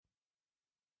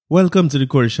Welcome to the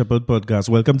Corey Shepherd Podcast.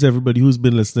 Welcome to everybody who's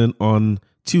been listening on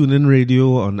TuneIn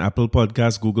Radio, on Apple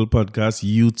Podcasts, Google Podcasts,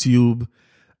 YouTube.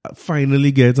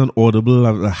 Finally get on Audible.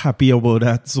 I'm happy about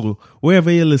that. So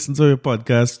wherever you listen to your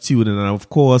podcast, tune in. And of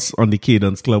course, on the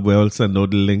Cadence Club, where I'll send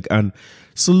out the link. And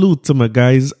salute to my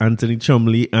guys, Anthony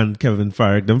Chumley and Kevin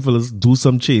Farrick. Them fellas do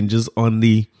some changes on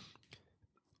the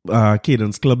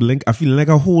Cadence Club link. I feel like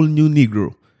a whole new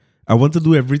Negro. I want to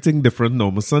do everything different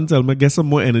now. My son tell me, get some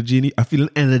more energy. I feel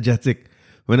energetic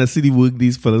when I see the work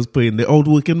these fellas putting. They're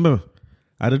outworking me.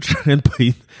 I need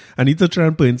to try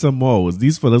and put in some more hours.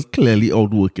 These fellas clearly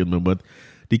outworking me. But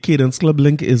the Cadence Club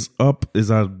link is up. Is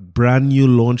a brand new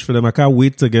launch for them. I can't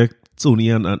wait to get Tony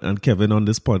and Kevin on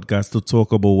this podcast to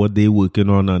talk about what they're working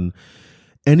on. And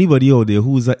anybody out there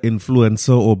who's an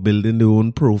influencer or building their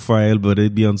own profile, whether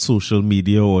it be on social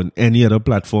media or on any other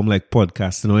platform like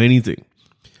podcasting or anything,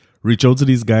 reach out to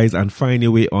these guys and find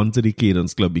your way onto the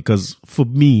Cadence Club, because for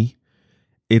me,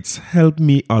 it's helped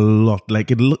me a lot. Like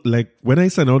it look like when I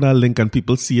send out that link and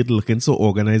people see it looking so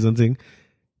organized and thing,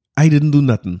 I didn't do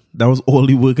nothing. That was all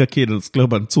the work at Cadence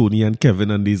Club and Tony and Kevin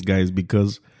and these guys,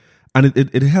 and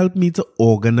it helped me to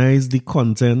organize the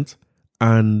content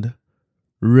and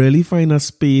really find a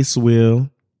space where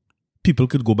people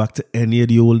could go back to any of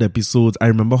the old episodes. I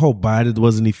remember how bad it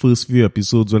was in the first few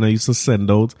episodes when I used to send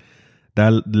out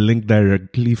that link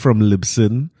directly from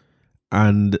Libsyn,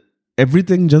 and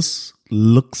everything just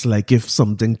looks like if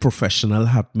something professional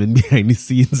happening behind the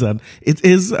scenes, and it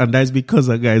is, and that's because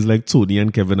of guys like Tony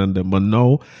and Kevin and them. But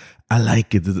now I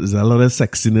like it. There's a lot of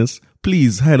sexiness.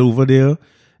 Please head over there,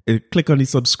 click on the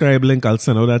subscribe link. I'll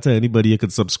send out that to anybody. You can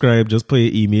subscribe. Just put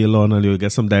your email on and you'll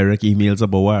get some direct emails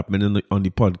about what happened on the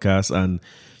podcast. And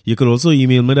you could also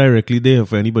email me directly there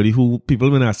for anybody who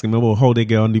people been asking me about how they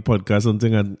get on the podcast and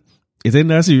thing. And it ain't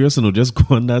that serious, just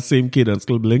go on that same Cadence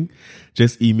Club link.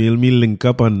 Just email me, link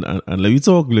up, and let me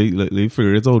talk. Let me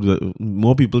figure it out.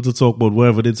 More people to talk about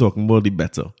whatever they're talking about, the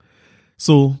better.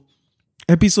 So,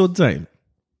 episode time.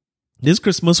 This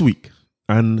Christmas week.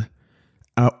 And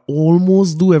I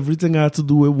almost do everything I have to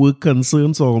do with work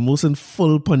concerns, so almost in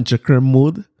full Panchakrem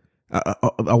mode.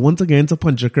 I want to get into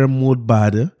Panchakrem mode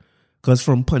bad, because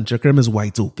from Panchakrem is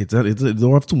White Oak. It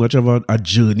don't have too much of a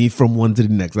journey from one to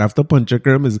the next. After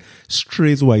Panchakrem is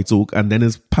straight White Oak, and then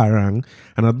it's Parang.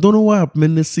 And I don't know what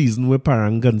happened this season with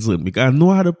Parang concerned, because I know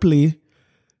how to play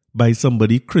by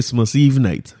somebody Christmas Eve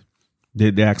night.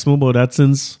 They asked me about that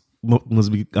since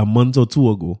must be a month or two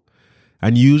ago.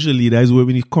 And usually that's where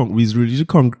we really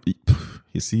congregate.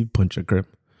 You see, Panchakrem.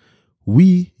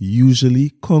 We usually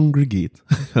congregate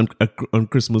on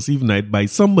Christmas Eve night by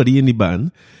somebody in the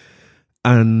band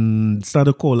and start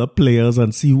to call up players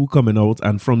and see who coming out.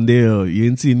 And from there, you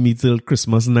ain't seen me till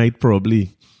Christmas night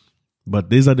probably.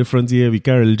 But there's a difference here. We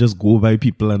can't really just go by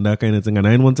people and that kind of thing. And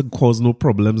I didn't want to cause no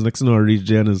problems. Next thing I reach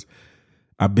there is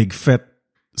a big fete.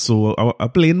 So I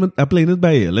playing it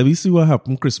by ear. Let me see what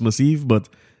happened Christmas Eve. But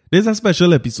there's a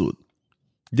special episode.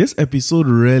 This episode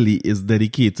really is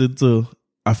dedicated to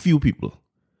a few people.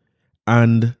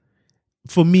 And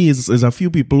for me, it's a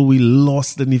few people we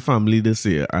lost in the family this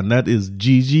year. And that is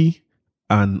Gigi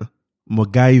and my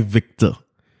guy Victor.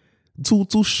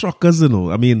 Two shockers, I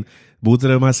mean, both of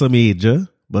them are some age,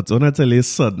 but when I tell you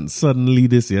suddenly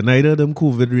this year, neither of them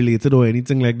COVID related or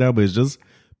anything like that, but it's just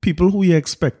people who you're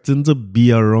expecting to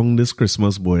be around this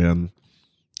Christmas, boy, and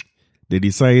they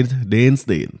decide they ain't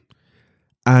staying.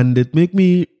 And it make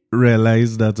me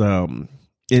realize that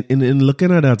in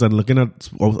looking at that and looking at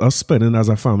us spending as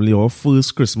a family our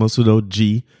first Christmas without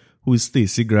G, who is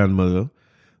Stacy's grandmother,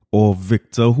 or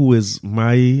Victor, who is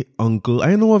my uncle.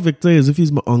 I know what Victor is, if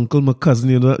he's my uncle, my cousin,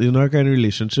 you know that kind of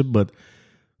relationship. But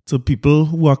to people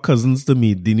who are cousins to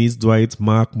me, Denise, Dwight,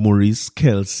 Mark, Maurice,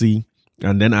 Kelsey,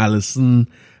 and then Allison,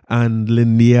 and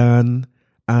Lindian,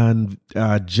 and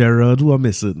Gerard, who are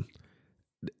missing,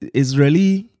 is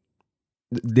really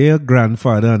their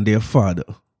grandfather and their father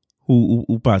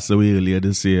who passed away earlier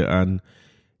this year. And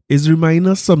it's remind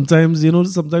us sometimes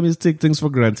you take things for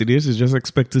granted. You just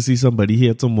expect to see somebody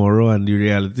here tomorrow, and the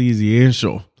reality is you ain't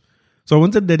sure. So I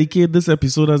want to dedicate this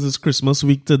episode as it's Christmas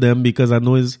week to them, because I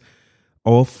know it's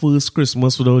our first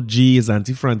Christmas without G, is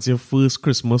Auntie Francia first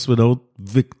Christmas without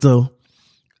Victor.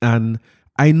 And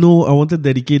I know I want to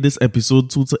dedicate this episode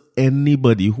to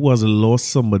anybody who has lost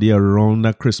somebody around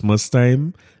that Christmas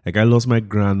time. Like I lost my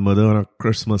grandmother on a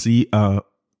Christmas Eve,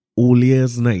 Old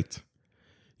Year's night.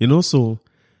 So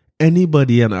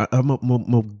anybody, and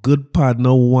my good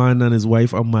partner Juan and his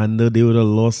wife Amanda, they would have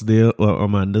lost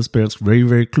Amanda's parents very,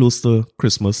 very close to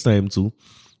Christmas time too.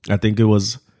 I think it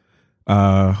was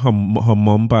her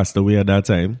mom passed away at that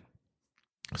time.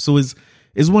 So it's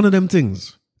one of them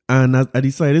things. And I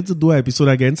decided to do an episode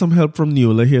again, some help from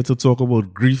Neola here to talk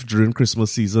about grief during Christmas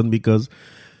season, because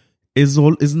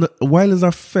while it's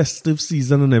a festive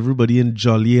season and everybody in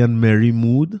jolly and merry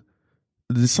mood,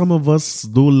 some of us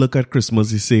don't look at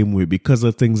Christmas the same way because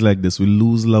of things like this. We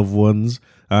lose loved ones.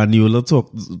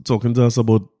 Neola talking to us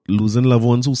about losing loved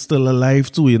ones who's still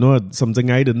alive too,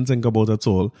 something I didn't think about at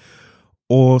all.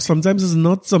 Or sometimes it's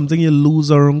not something you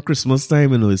lose around Christmas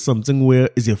time, it's something where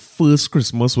it's your first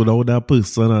Christmas without that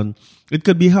person, and it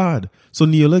could be hard. So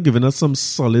Neola giving us some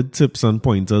solid tips and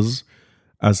pointers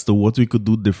as to what we could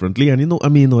do differently. And I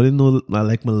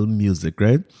like my little music,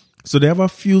 right? So they have a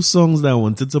few songs that I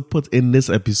wanted to put in this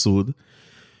episode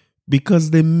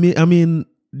because the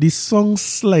songs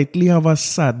slightly have a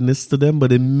sadness to them, but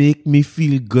they make me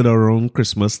feel good around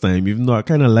Christmas time, even though I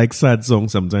kind of like sad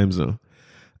songs sometimes.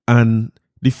 And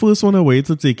the first one I wanted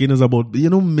to take in is about,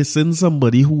 missing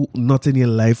somebody who not in your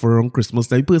life around Christmas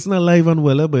time. Person alive and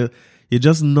well, but you're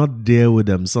just not there with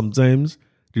them. Sometimes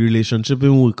the relationship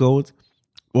didn't work out.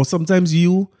 Or sometimes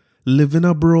you living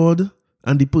abroad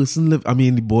and the person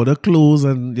the border closed,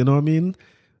 and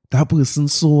that person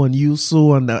so and you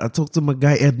so. And I talked to my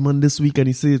guy Edmund this week, and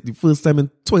he said the first time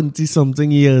in 20-something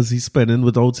years he's spending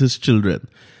without his children.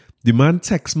 The man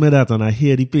texts me that, and I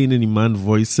hear the pain in the man's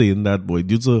voice saying that, boy,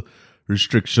 due to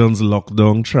restrictions,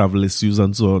 lockdown, travel issues,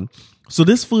 and so on. So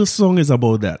this first song is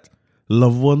about that.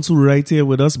 Loved ones who right here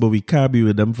with us, but we can't be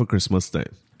with them for Christmas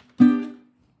time.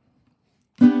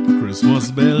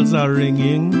 Christmas bells are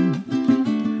ringing,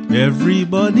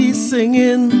 everybody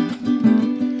singing,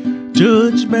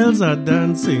 church bells are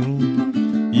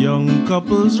dancing, young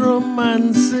couples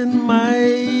romancing.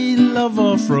 My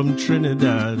lover from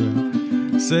Trinidad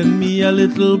send me a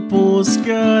little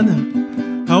postcard,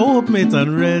 I hope it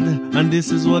and read, and this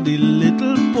is what the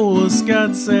little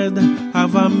postcard said.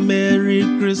 Have a Merry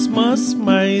Christmas,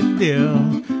 my dear,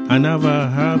 and have a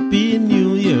Happy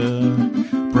New Year.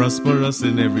 Prosperous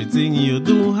in everything you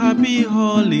do. Happy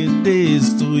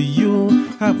holidays to you.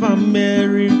 Have a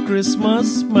Merry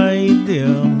Christmas, my dear,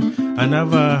 and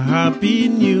have a Happy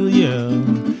New Year.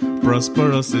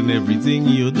 Prosperous in everything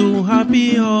you do.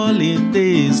 Happy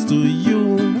holidays to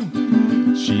you.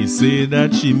 She say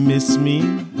that she miss me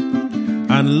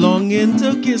and longing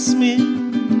to kiss me.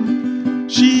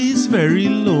 She's very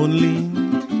lonely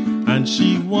and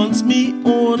she wants me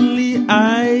only.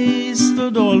 I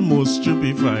stood almost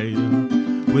stupefied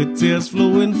with tears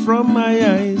flowing from my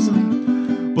eyes,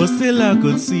 but still I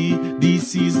could see the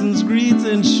season's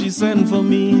greeting she sent for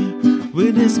me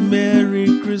with this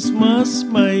Merry Christmas,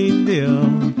 my dear,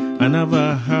 and have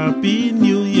a Happy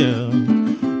New Year.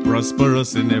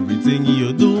 Prosperous in everything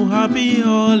you do. Happy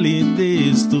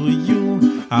holidays to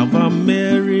you. Have a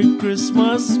Merry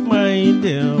Christmas, my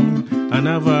dear, and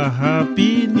have a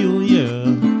Happy New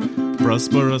Year.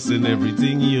 Prosperous in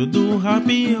everything you do.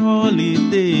 Happy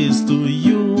holidays to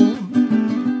you.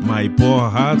 My poor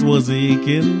heart was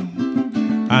aching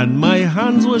and my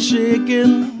hands were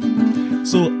shaking,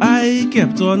 so I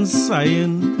kept on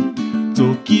sighing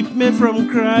to keep me from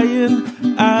crying.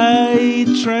 I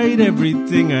tried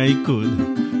everything I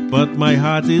could, but my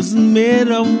heart isn't made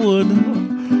of wood.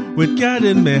 With God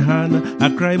in my hand, I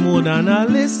cry more than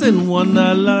Alice in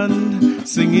Wonderland,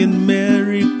 singing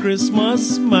Merry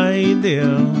Christmas, my dear,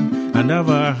 and have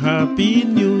a Happy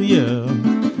New Year.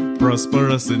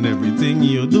 Prosperous in everything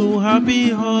you do. Happy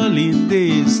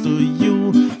holidays to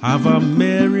you. Have a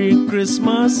Merry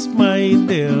Christmas, my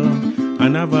dear,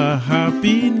 and have a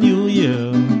Happy New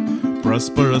Year.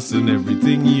 Prosperous in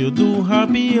everything you do.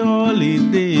 Happy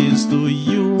holidays to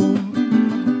you.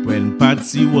 When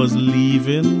Patsy was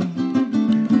leaving,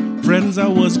 friends, I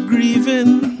was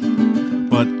grieving,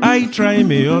 but I try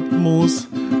my utmost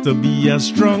to be as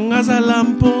strong as a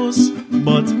lamppost.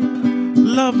 But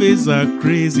love is a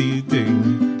crazy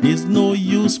thing, it's no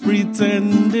use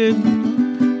pretending.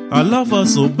 I love her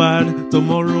so bad,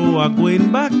 tomorrow I'm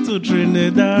going back to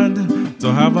Trinidad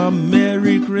to have a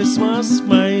Merry Christmas,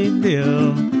 my dear,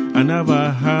 and have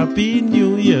a Happy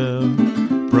New Year.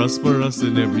 Prosperous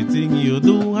in everything you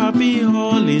do. Happy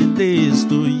holidays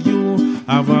to you.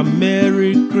 Have a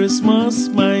Merry Christmas,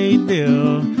 my dear,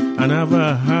 and have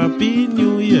a Happy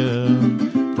New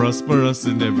Year. Prosperous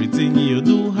in everything you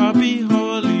do. Happy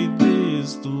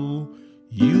holidays to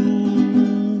you.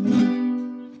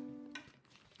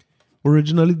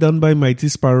 Originally done by Mighty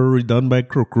Sparrow, redone by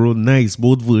Crocro. Nice,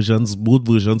 both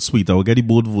versions sweet. I'll get the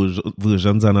both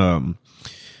versions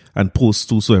and post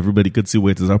too, so everybody could see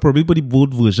where it is. I'll probably put the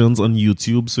both versions on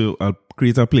YouTube, so I'll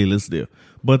create a playlist there.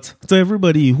 But to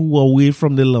everybody who are away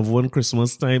from their loved one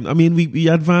Christmas time, I mean, we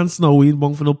advance now, we ain't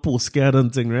bound for no postcard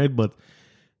and thing, right? But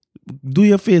do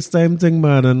your FaceTime thing,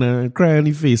 man, and cry on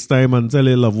your FaceTime and tell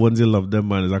your loved ones you love them,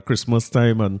 man. It's at Christmas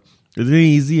time, and it ain't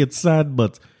easy, it's sad,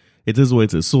 but it is what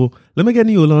it is. So let me get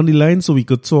you on the line so we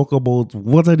could talk about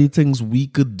what are the things we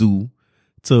could do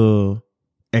to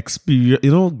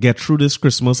experience, get through this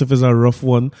Christmas if it's a rough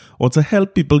one, or to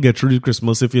help people get through the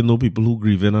Christmas if you know people who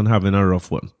grieving and having a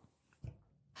rough one.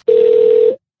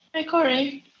 Hi,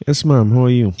 Corey. Yes, ma'am. How are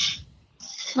you?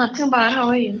 Not too bad. How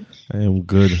are you? I am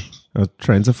good. I'm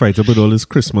trying to fight up with all this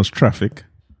Christmas traffic.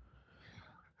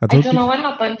 I don't know what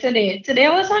happened today. Today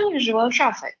was unusual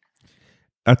traffic.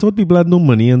 I thought people had no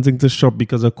money and things to shop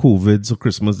because of COVID. So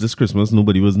this Christmas,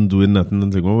 nobody wasn't doing nothing.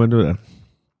 And what went do that?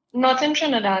 Not in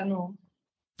Trinidad, no.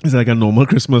 It's like a normal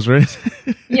Christmas, right?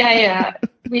 Yeah.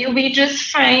 We just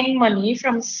find money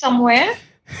from somewhere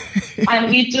and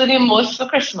we do the most for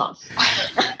Christmas.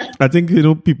 I think,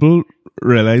 people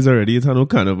realize already it's no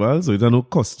carnival, so it's no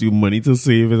costume money to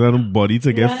save, it's no body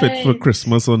to get fit for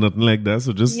Christmas or nothing like that.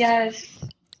 So just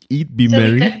eat, be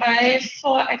merry. So we could buy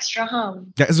 4 extra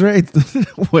ham. That's right.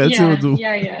 Well, yeah, do.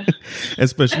 Yeah.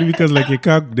 Especially because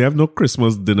they have no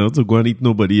Christmas dinner to go and eat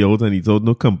nobody out and eat out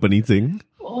no company thing.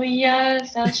 Oh,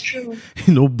 yes, that's true.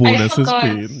 No bonuses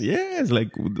paid. Yeah, it's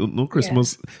like no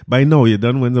Christmas. Yeah. By now, you're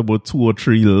done when about 2 or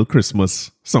 3 little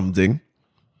Christmas something.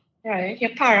 Right,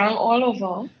 you're parang all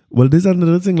over. Well, there's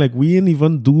another thing, like we ain't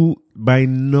even do by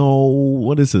now,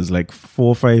 what is this, like 4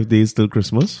 or 5 days till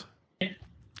Christmas?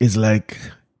 It's like,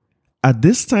 at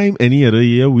this time, any other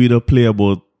year, we'd have play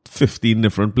about 15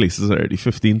 different places already,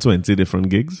 15, 20 different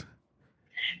gigs.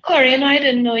 Corey, I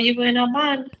didn't know you were in a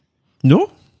band.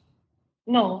 No?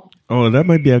 No. Oh, that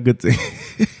might be a good thing.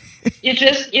 You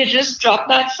just dropped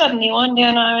that suddenly one day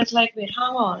and I was like, wait,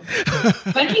 hang on.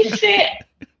 When you say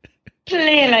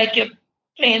play like you're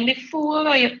playing the fool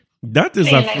or you're that is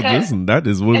that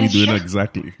is what we're doing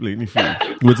exactly. Playing the fool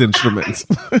with instruments.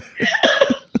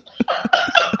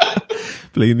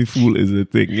 Playing the fool is the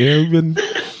thing. Yeah, we've been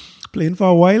playing for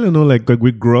a while, like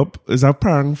we grew up as a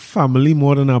parang family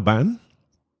more than a band.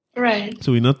 Right.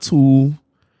 So we're not too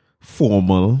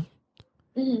formal.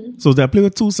 Mm-hmm. So they play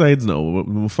with 2 sides now.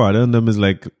 My father and them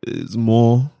is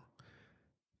more.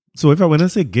 So when I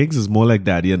say gigs, it's more like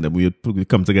daddy and them. We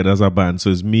come together as a band. So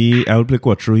it's me, I will play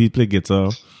quattro, he'd play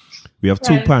guitar. We have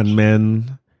 2 pan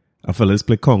men. A fellas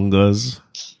play congas.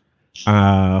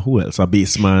 Who else? A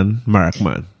bass man, Marak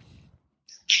man.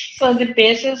 So the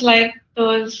bass is like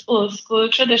those old school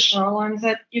traditional ones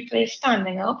that you play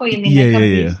standing up, or you mean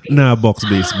yeah. Nah, box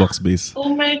bass.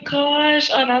 Oh my gosh!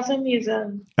 Oh, that's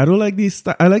amazing. I don't like this.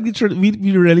 I like we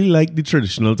really like the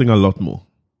traditional thing a lot more.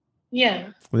 Yeah.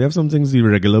 They have some things the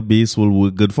regular bass will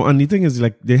work good for. And the thing is,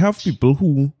 like, they have people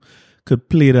who could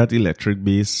play that electric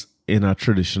bass in a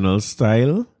traditional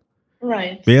style.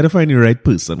 Right. But you have to find the right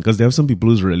person, because there have some people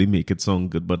who really make it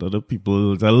sound good, but other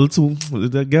people they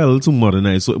get a little too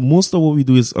modernized. So most of what we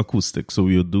do is acoustic. So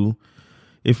we'll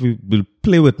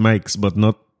play with mics, but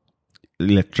not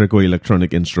electric or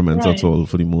electronic instruments at all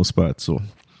for the most part. So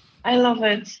I love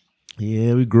it.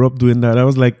 Yeah, we grew up doing that. I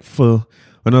was like,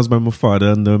 when I was by my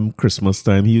father and Christmas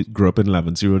time, he grew up in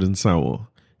Lavency Road in Sawa.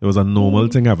 It was a normal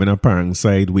thing having a parang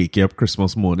side wake you up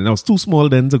Christmas morning. I was too small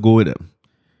then to go with him.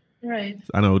 Right.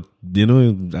 And I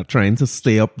would, trying to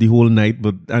stay up the whole night.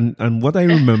 But and what I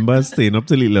remember staying up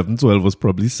till 11, 12 was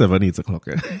probably 7, 8 o'clock,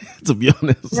 to be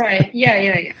honest. Right.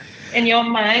 Yeah. In your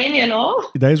mind,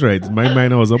 That is right. In my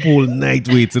mind, I was up all night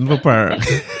waiting for parang.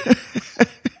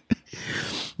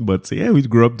 But yeah, we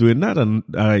grew up doing that, and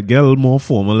I get a little more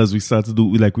formal as we start to do.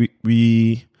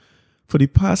 We for the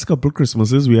past couple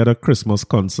Christmases, we had a Christmas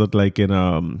concert like in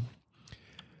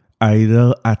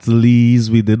either Ateliers,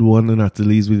 we did one in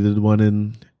Ateliers, we did one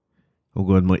in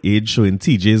my age show in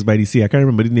TJ's by the Sea. I can't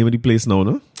remember the name of the place now,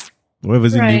 no?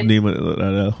 Whatever's the new name of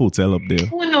the hotel up there.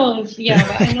 Who knows? Yeah,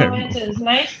 but I know it is.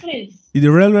 Nice place.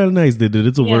 They're real nice. They did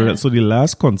it over. Yeah. So the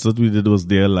last concert we did was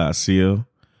there last year.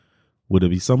 Would it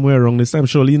be somewhere around this time?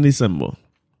 Surely in December.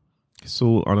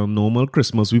 So on a normal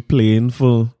Christmas, we playing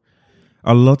for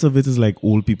a lot of it is like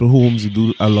old people homes. You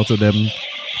do a lot of them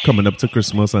coming up to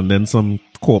Christmas and then some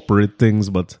corporate things.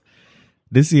 But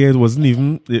this year it wasn't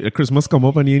even Christmas come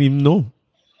up and you didn't even know.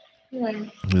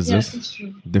 Right. It's just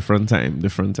true. Different time.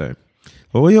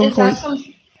 What were you is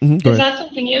that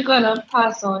something you're gonna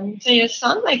pass on to your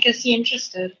son? Like, is he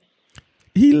interested?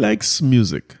 He likes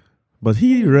music. But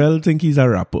he really think he's a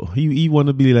rapper. He want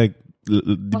to be like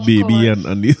the baby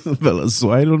and these fellas.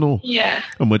 So I don't know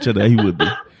how much of that he would do.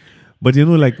 But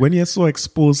like when you're so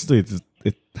exposed to it,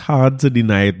 it's hard to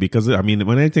deny it. Because I mean,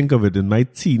 when I think of it, in my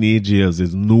teenage years,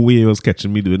 there's no way I was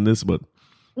catching me doing this. But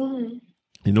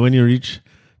when you reach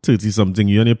 30 something,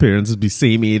 you and your parents would be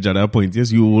same age at that point.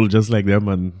 Yes, you will just like them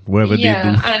and whatever they do.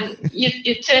 And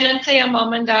you turn into your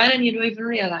mom and dad and you don't even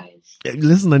realize.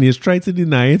 Listen, and you try to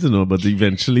deny it, but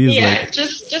eventually it's like...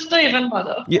 just don't even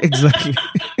bother. Yeah, exactly.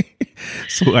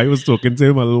 So I was talking to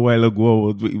him a little while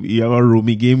ago. We have a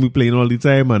roomy game we playing all the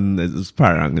time, and it's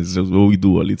parang. It's just what we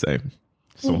do all the time.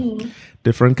 So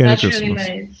different kind That's of Christmas.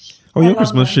 Really nice. How your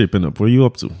Christmas shaping up? What are you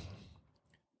up to?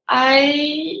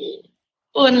 I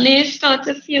only start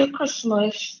to feel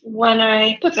Christmas when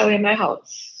I put away my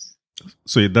house.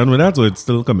 So you're done with that, or it's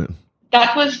still coming?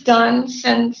 That was done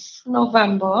since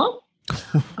November.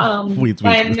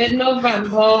 By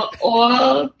mid-November,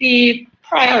 all the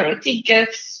priority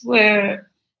gifts were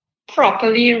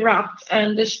properly wrapped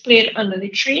and displayed under the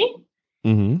tree.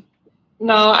 Mm-hmm.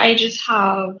 Now I just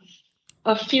have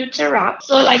a few to wrap.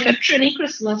 So like a Trini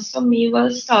Christmas for me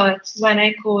will start when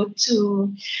I go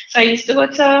to... So I used to go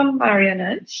to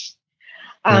Marionettes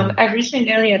every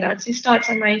single year. That's the start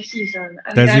of my season.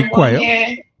 And that's then the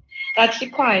choir? That's the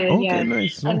choir, okay, yeah.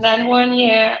 Nice. And then one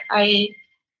year I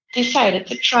decided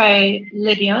to try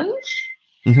Lydians,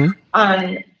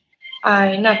 and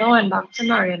I never went back to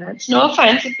Marionettes. No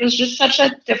offense, it was just such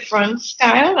a different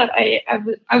style that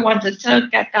I wanted to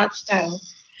get that style.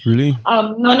 Really?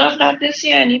 None of that this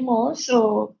year anymore.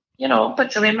 So,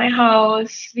 put away my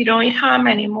house. We don't eat ham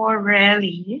anymore,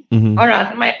 rarely. Or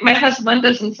rather, my husband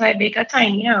doesn't, so I bake a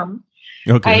tiny ham.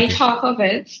 I eat half of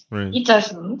it. Right. He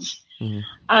doesn't.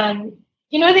 And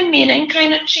the meaning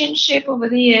kind of changed shape over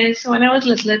the years. So when I was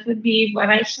little, it would be when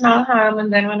I smell ham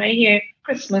and then when I hear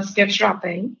Christmas gifts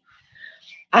wrapping.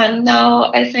 And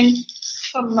now I think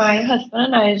for my husband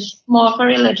and I, it's more of a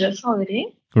religious holiday.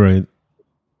 Right.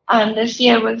 And this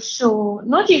year was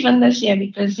not even this year,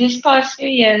 because these past few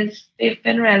years, they've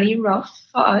been really rough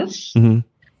for us.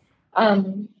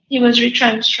 He was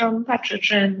retrenched from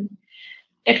Petrotrin.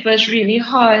 It was really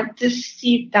hard to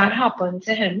see that happen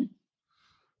to him.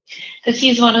 Because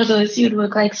he's one of those, you'd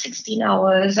work like 16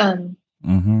 hours and,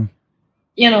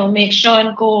 make sure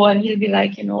and go. And he'll be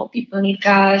like, people need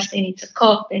gas, they need to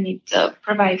cook, they need to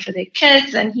provide for their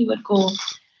kids. And he would go.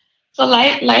 So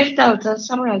life dealt us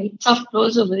some really tough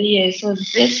blows over the years. So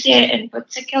this year in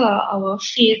particular, our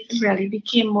faith really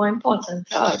became more important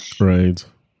to us. Right.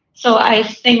 So I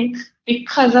think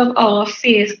because of our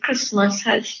faith, Christmas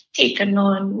has taken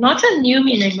on not a new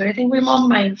meaning, but I think we're more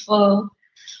mindful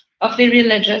of the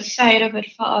religious side of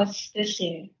it for us this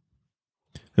year.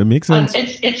 It makes sense.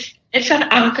 It's an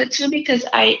anchor too, because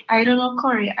I don't know,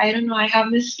 Corey. I don't know. I have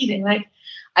this feeling like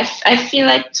I feel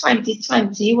like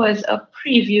 2020 was a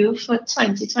preview for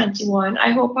 2021.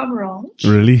 I hope I'm wrong.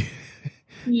 Really?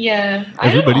 Yeah.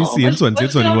 Everybody's seeing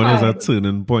 2021 as a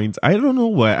turning point. I don't know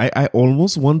why. I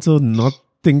almost want to not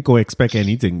think or expect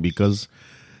anything, because,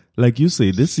 like you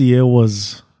say, this year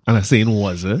was, and I'm saying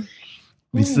was it?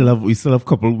 We still have a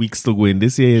couple of weeks to go in.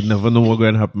 This year, you never know what's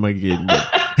going to happen again.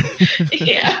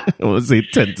 Yeah. I would say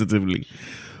tentatively.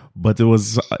 But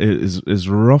it's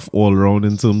rough all around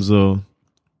in terms of,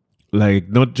 like,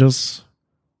 not just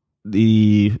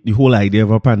the whole idea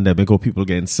of a pandemic or people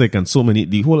getting sick and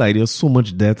the whole idea of so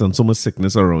much death and so much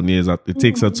sickness around here is that it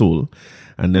takes a toll.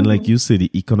 And then, like you say,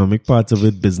 the economic part of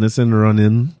it, business and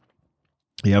running,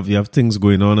 you have things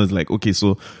going on. It's like, okay,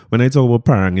 so when I talk about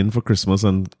paranging for Christmas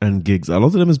and gigs, a lot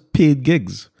of them is paid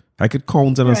gigs. I could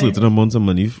count on a certain amount of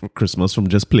money for Christmas from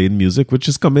just playing music, which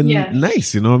is coming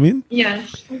nice, you know what I mean?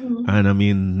 Yes. And I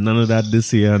mean, none of that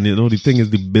this year. And the thing is,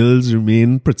 the bills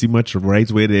remain pretty much right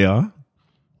where they are.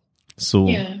 So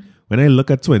when I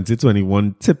look at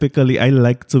 2021, typically I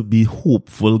like to be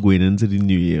hopeful going into the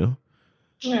new year.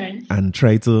 Right. And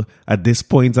try to, at this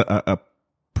point, I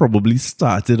probably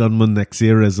started on my next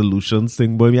year resolutions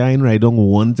thing, but I ain't write down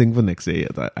one thing for next year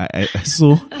yet.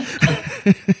 So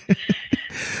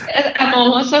I'm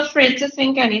almost afraid to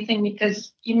think anything,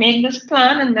 because you make this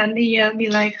plan and then the year will be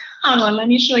like, hang on, let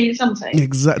me show you something.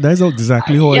 That's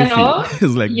exactly how I feel.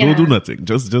 It's like, don't do nothing.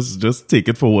 Just take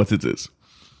it for what it is.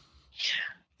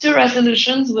 Do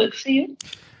resolutions work for you?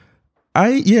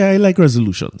 I like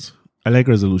resolutions. I like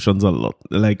resolutions a lot.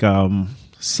 Like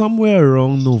somewhere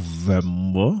around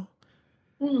November,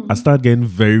 I start getting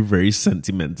very, very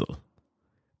sentimental.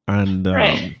 And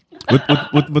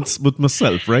with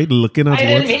myself, right? Looking at I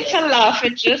didn't mean to laugh.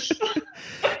 It just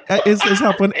it's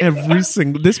happened every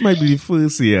single. This might be the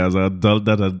first year as an adult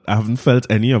that I haven't felt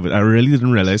any of it. I really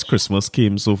didn't realize Christmas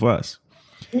came so fast.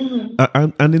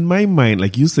 And in my mind,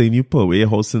 like you saying, you put away your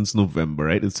house since November,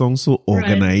 right? It sounds so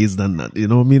organized and that, you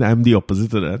know what I mean? I'm the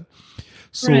opposite of that.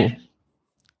 So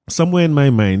somewhere in my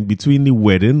mind, between the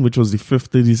wedding, which was the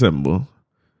 5th of December,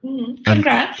 and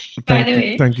Congrats, by the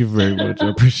way. Thank you very much. I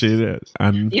appreciate it.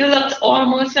 And you looked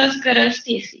almost as good as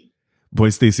Stacey. Boy,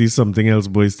 Stacey is something else.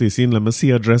 Boy, Stacey, let me see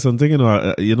her dress something.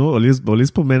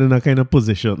 Always put men in a kind of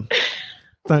position.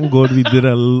 Thank God we did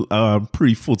a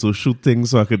pre-photo shoot thing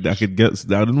so I could get.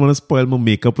 I didn't want to spoil my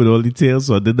makeup with all details,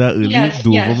 so I did that early.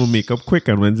 Over my makeup quick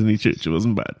and went in the church. It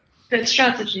wasn't bad. Good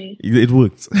strategy. It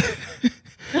worked.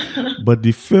 But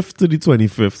the 5th to the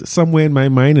 25th, somewhere in my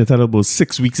mind, it had about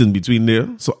 6 weeks in between there.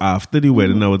 So after the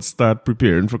wedding, I would start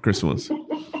preparing for Christmas.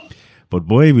 But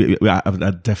boy, we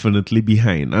are definitely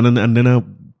behind. And then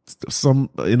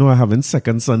I having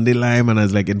second Sunday Lime, and I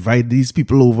was like, invite these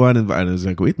people over, and I was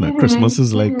like, wait, now Christmas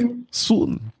is like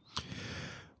soon.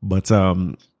 But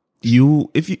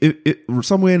if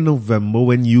somewhere in November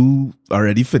when you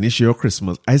already finish your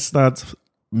Christmas, I start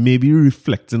maybe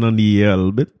reflecting on the year a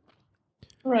little bit.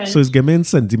 Right. So it's getting me in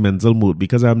sentimental mode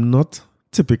because I'm not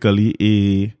typically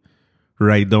a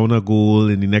write down a goal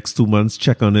in the next 2 months,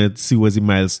 check on it, see what's the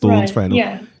milestones, find out.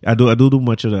 Yeah. I don't do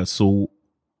much of that. So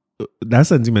that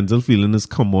sentimental feeling has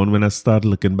come on when I start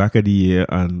looking back at the year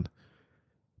and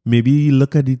maybe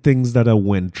look at the things that I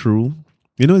went through.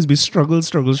 It's been struggle,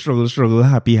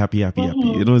 happy.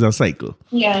 It's a cycle.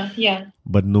 Yeah.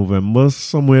 But November,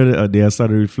 somewhere there, I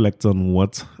started to reflect on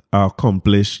what I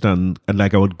accomplished and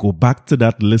like I would go back to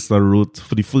that list I wrote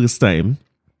for the first time.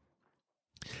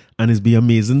 And it's been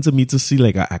amazing to me to see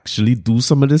like I actually do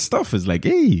some of this stuff. It's like,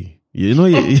 hey, it's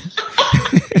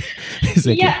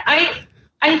like, yeah,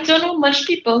 I don't know much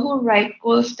people who write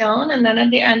goals down and then at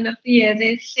the end of the year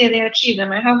they say they achieve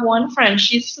them. I have one friend,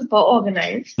 she's super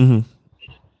organized.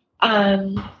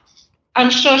 I'm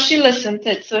sure she listened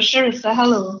to it. So Sharissa,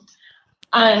 hello.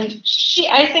 And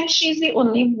I think she's the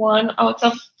only one out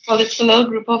of, it's a little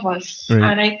group of us. Right.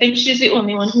 And I think she's the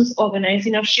only one who's organized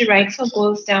enough. She writes her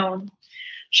goals down.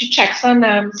 She checks on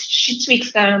them. She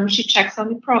tweaks them. She checks on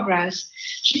the progress.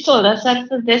 She told us that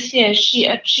for this year, she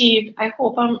achieved, I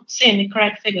hope I'm saying the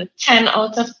correct figure, 10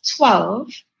 out of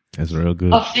 12. That's real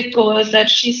good. Of the goals that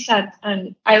she set.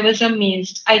 And I was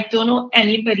amazed. I don't know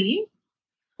anybody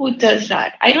who does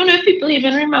that. I don't know if people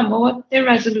even remember what their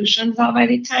resolutions are by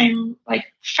the time like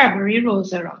February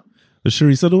rolls around.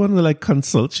 Sharissa don't want to like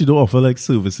consult. She don't offer like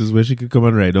services where she could come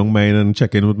and write down mine and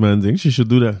check in with my thing. She should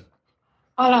do that.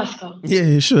 I'll ask her. Yeah,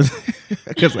 you should.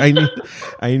 Because I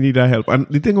need that help. And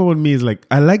the thing about me is like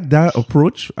I like that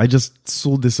approach. I just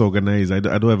so disorganized. I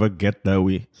don't ever get that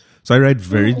way. So I write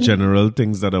very general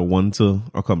things that I want to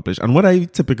accomplish. And what I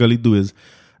typically do is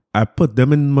I put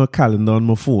them in my calendar on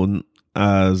my phone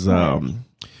as I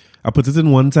put it in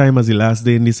one time as the last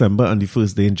day in December and the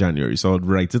first day in January. So I'd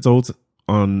write it out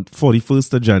on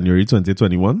 41st of January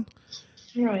 2021.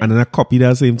 Right. And then I copy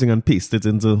that same thing and paste it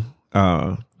into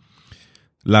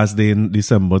last day in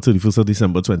December, 31st of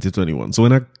December 2021. So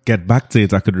when I get back to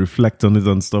it, I could reflect on it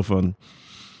and stuff. And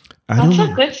That's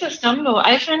a good system, though.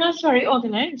 I find us very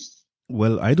organized.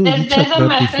 Well, I don't even check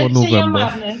that before November.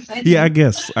 I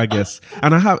guess.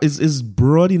 And I have it's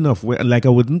broad enough where like I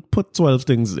wouldn't put 12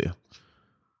 things there.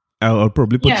 I'll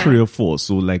probably put 3 or 4.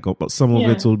 So like some of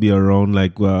it will be around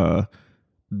like what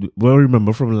I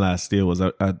remember from last year was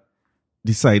I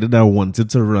decided I wanted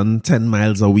to run 10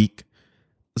 miles a week.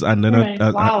 And then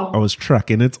I was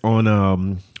tracking it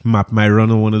on Map My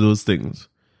Run or one of those things.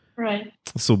 Right.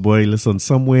 So boy, listen,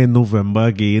 somewhere in November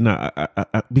again, I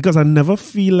because I never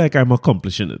feel like I'm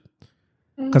accomplishing it.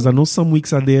 Because I know some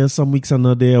weeks are there, some weeks are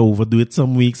not there. I overdo it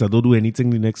some weeks. I don't do anything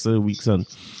the next weeks. And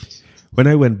when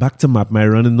I went back to Map My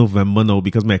Run in November now,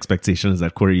 because my expectation is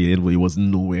that Korean, it was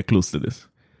nowhere close to this.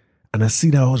 And I see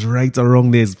that I was right or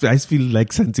wrong there. I feel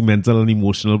like sentimental and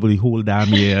emotional for the whole damn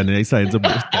year. And I decided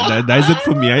that is it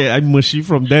for me. I'm mushy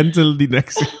from then till the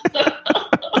next year.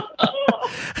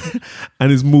 And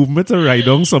his movement to write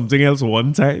down something else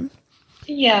one time.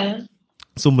 Yeah.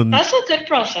 That's a good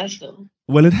process though.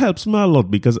 Well, it helps me a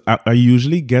lot because I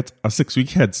usually get a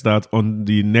 6-week head start on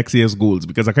the next year's goals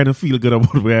because I kind of feel good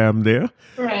about where I'm there.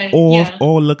 Right.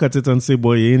 Or look at it and say,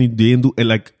 boy, you ain't do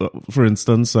like, for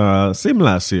instance, same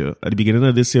last year. At the beginning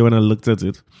of this year when I looked at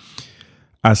it,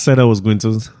 I said I was going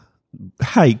to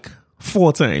hike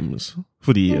 4 times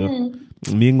for the year.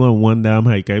 Me ain't going one damn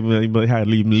hike. I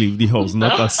hardly even leave the house.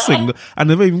 Not a single. I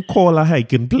never even call a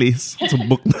hiking place to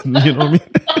book nothing. You know what I mean?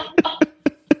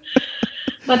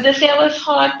 But this year was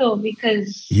hard though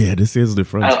because this year is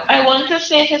different. I want to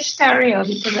say hysteria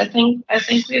because I think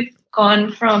we've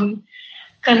gone from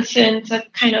concern to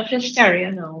kind of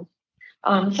hysteria now.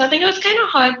 So I think it was kind of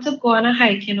hard to go on a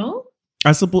hike, you know.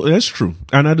 I suppose that's true,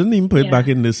 and I didn't even put it back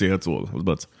in this year at all.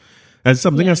 But it's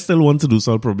something I still want to do,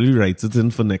 so I'll probably write it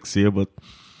in for next year. But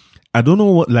I don't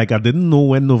know I didn't know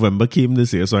when November came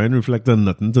this year, so I didn't reflect on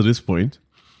nothing to this point.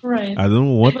 Right. I don't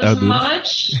know what it was I did.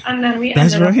 March, and then we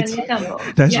That's ended right. up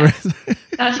in December. That's right.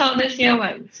 That's how this year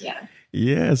went. Yeah.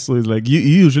 Yeah, so it's like you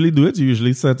usually do it. You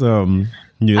usually set New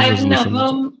Year's I've resolutions.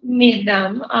 never made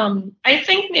them. I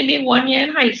think maybe 1 year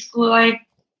in high school I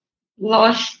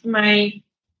lost my.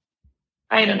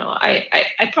 I don't know.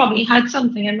 I probably had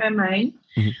something in my mind.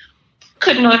 Mm-hmm.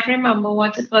 Could not remember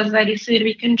what it was by the third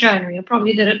week in January. I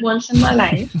probably did it once in my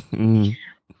life. Mm-hmm.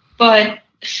 But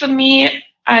for me,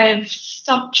 I've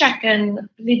stopped checking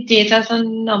the date as a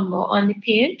number on the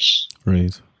page.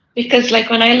 Right. Because like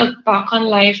when I look back on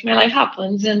life, my life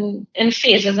happens in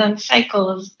phases and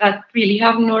cycles that really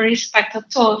have no respect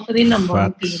at all for the number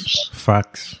on the page.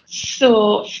 Facts.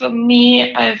 So for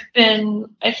me, I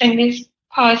think these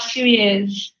past few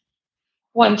years,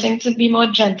 wanting to be more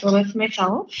gentle with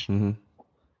myself. Mm-hmm.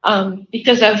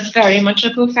 Because I'm very much a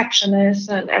perfectionist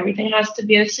and everything has to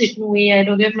be a certain way. I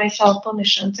don't give myself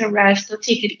permission to rest or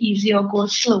take it easy or go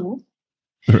slow.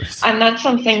 Right. And that's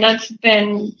something that's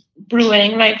been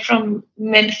brewing like from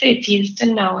mid-30s to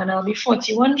now, and I'll be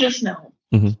 41 just now.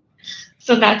 Mm-hmm.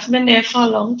 So that's been there for a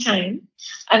long time.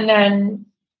 And then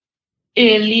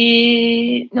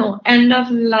end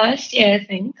of last year, I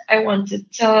think, I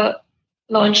wanted to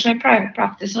launch my private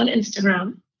practice on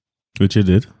Instagram. Which you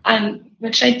did.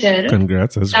 Which I did.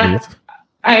 Congrats, that's great.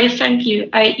 I thank you.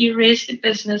 I erased the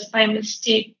business by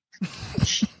mistake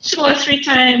 2 or 3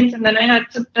 times, and then I had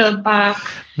to build back.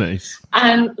 Nice.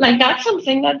 And like that's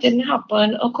something that didn't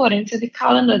happen according to the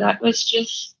calendar. That was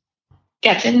just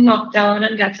getting knocked down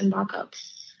and getting back up.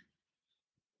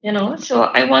 You know, so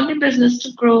I want the business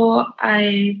to grow.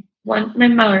 I want my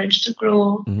marriage to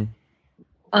grow.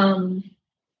 Mm-hmm.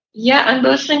 And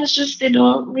those things just they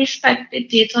don't respect the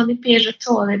date on the page at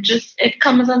all. It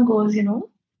comes and goes, you know.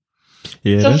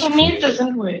 Yeah. So for me, it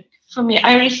doesn't work. For me,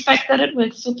 I respect that it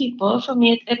works for people. For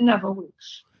me, it never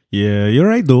works. Yeah, you're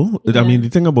right though. Yeah. I mean, the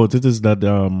thing about it is that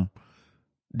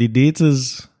the date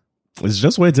it's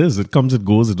just what it is. It comes, it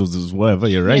goes, it does whatever.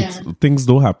 You're right. Yeah. Things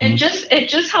don't happen. It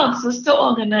just helps us to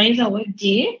organize our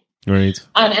day. Right.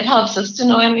 And it helps us to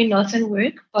know when we're not in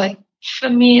work. But for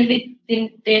me,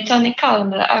 the date on the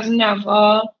calendar, I've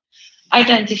never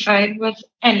identified with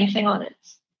anything on it.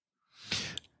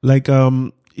 Like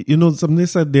something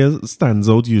said there stands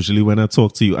out usually when I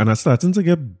talk to you, and I'm starting to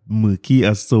get murky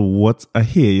as to what I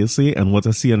hear you say and what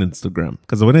I see on Instagram.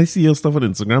 Because when I see your stuff on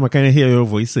Instagram, I kind of hear your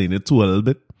voice saying it too a little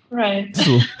bit. Right.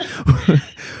 So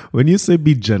when you say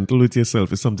be gentle with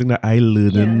yourself, it's something that I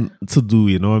learning to do,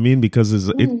 you know what I mean? Because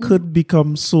it could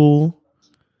become so...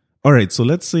 All right, so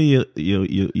let's say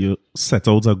you set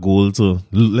out a goal to,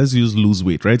 let's use lose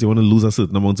weight, right? You want to lose a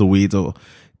certain amount of weight or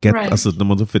get a certain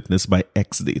amount of fitness by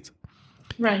X date.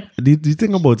 Right. The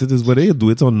thing about it is whether you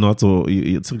do it or not, or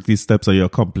you take these steps or you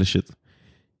accomplish it,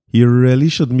 you really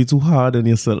shouldn't be too hard on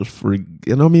yourself.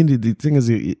 You know what I mean? The thing is,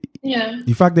 the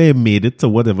fact that you made it to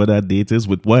whatever that date is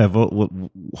with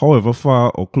however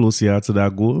far or close you are to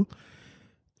that goal,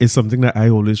 is something that I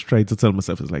always try to tell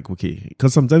myself is like, okay,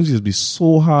 because sometimes you just be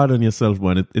so hard on yourself,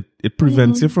 man. It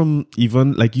prevents you from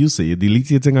even, like you say, you delete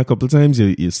your thing a couple of times,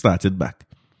 you start it back.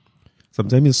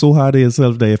 Sometimes you're so hard on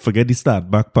yourself that you forget the start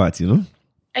back part, you know?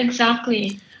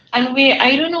 Exactly. And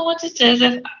I don't know what it is,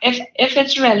 if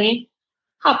it's really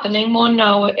happening more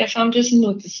now, if I'm just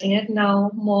noticing it now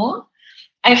more.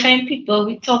 I find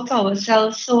we talk to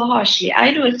ourselves so harshly.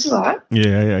 I do it too, huh?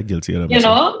 Yeah, guilty of that. You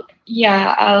know?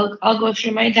 Yeah, I'll go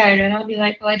through my diary and I'll be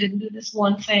like, well, I didn't do this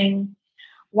one thing.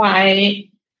 Why?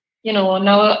 You know,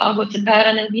 now I'll go to bed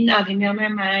and it'll be nagging me on my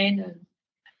mind. And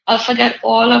I'll forget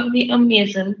all of the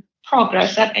amazing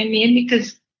progress that I made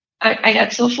because I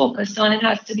got so focused on it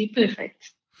has to be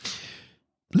perfect.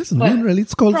 Listen, we didn't really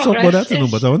talk about that,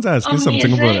 but I want to ask you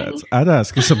something about that. I'd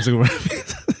ask you something about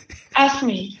it. Ask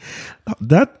me.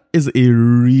 That is a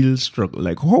real struggle.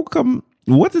 Like, how come,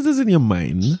 what is this in your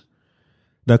mind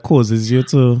that causes you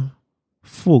to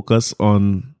focus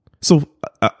on, so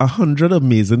 100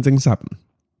 amazing things happen.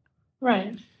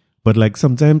 Right. But like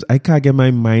sometimes I can't get my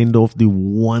mind off the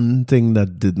one thing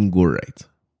that didn't go right.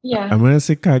 Yeah. And when I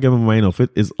say can't get my mind off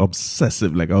it, it's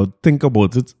obsessive. Like I'll think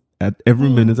about it at every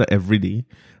minute of every day.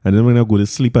 And then when I go to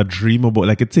sleep, I dream about,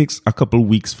 like it takes a couple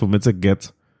weeks for me to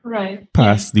get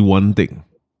past the one thing.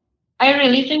 I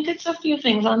really think it's a few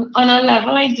things. On a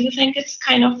level, I do think it's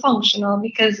kind of functional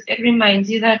because it reminds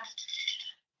you that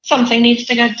something needs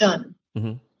to get done.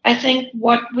 Mm-hmm. I think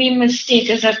what we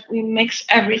mistake is that we mix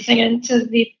everything into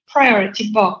the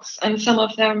priority box, and some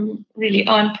of them really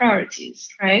aren't priorities,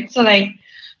 right? So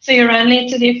you ran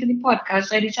late today for the podcast,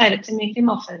 so I decided to make the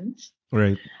muffins.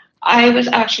 Right. I was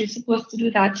actually supposed to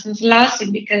do that since last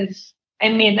week because I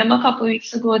made them a couple of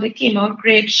weeks ago. They came out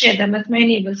great, shared them with my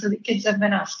neighbors, so the kids have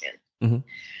been asking. Mm-hmm.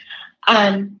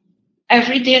 And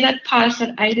every day that passed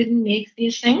that I didn't make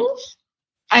these things,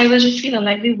 I was just feeling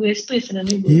like the worst person in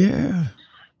the world. Yeah.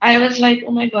 I was like,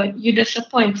 oh my God, you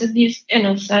disappointed these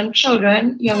innocent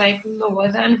children. You're like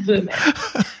lower than vermin.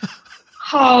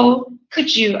 How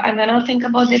could you? And then I'll think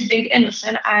about the big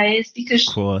innocent eyes because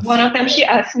one of them, she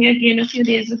asked me again a few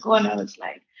days ago and I was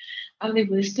like, I'm the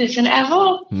worst person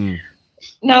ever.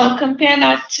 Now compare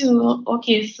that to,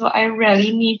 okay, so I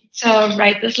really need to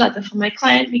write this letter for my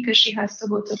client because she has to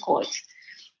go to court.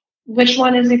 Which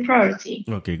one is the priority?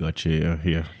 Okay, gotcha.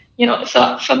 Yeah. You know,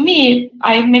 so for me,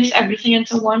 I mix everything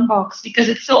into one box because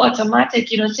it's so automatic.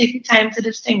 You don't take the time to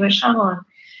distinguish, hang on,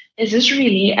 is this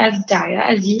really as dire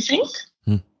as you think?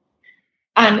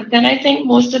 And then I think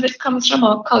most of it comes from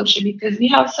our culture because we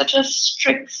have such a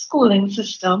strict schooling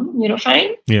system, you know,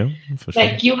 fine? Yeah, for sure.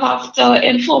 Like you have to,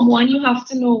 in Form 1, you have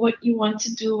to know what you want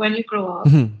to do when you grow up.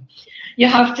 You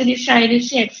have to decide the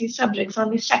CXC subjects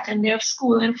on the second day of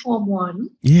school in Form 1.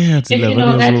 Yeah, it's 11 years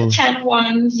old. If you know that's 10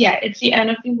 ones, yeah, it's the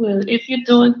end of the world. If you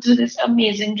don't do this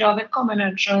amazing job at Common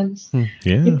Entrance,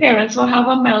 your parents will have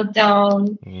a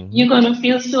meltdown. You're going to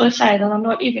feel suicidal. I'm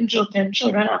not even joking.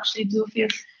 Children actually do feel.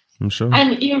 I'm sure.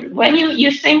 And when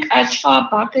you think as far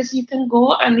back as you can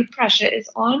go and the pressure is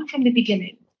on from the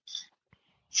beginning.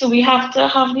 So we have to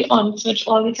have the on switch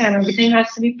all the time. Everything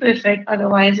has to be perfect.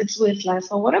 Otherwise, it's worthless.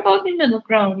 So what about the middle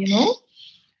ground, you know?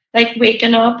 Like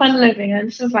waking up and living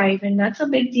and surviving. That's a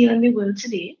big deal in the world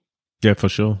today. Yeah, for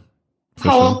sure.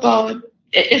 How about,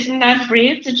 isn't that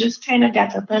brave to just kind of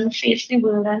get up and face the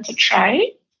world and to try?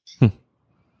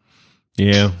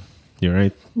 Yeah, you're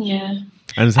right. Yeah.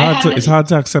 And it's hard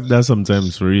to accept that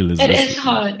sometimes, for real. It is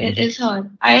hard. It is hard.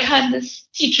 I had this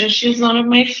teacher. She was one of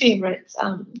my favorites.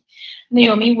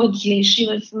 Naomi Woodsley. She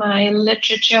was my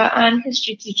literature and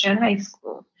history teacher in high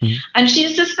school. And she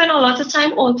used to spend a lot of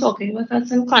time all talking with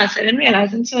us in class. I didn't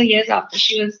realize until years after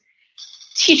she was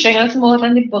teaching us more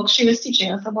than the books. She was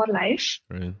teaching us about life.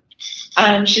 Right.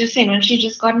 And she was saying when she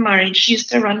just got married, she used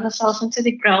to run herself into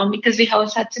the ground because the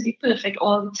house had to be perfect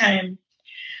all the time.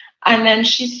 And then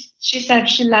she said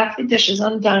she left the dishes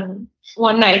undone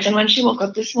one night. And when she woke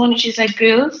up this morning, she's like,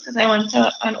 girls, because I went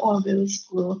to an all-girls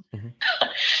school.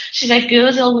 She's like,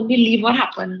 girls, I wouldn't believe what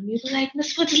happened. And we were like,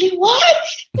 Miss Woodley, what?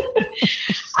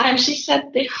 And she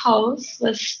said the house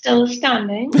was still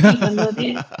standing, even though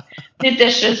the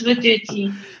dishes were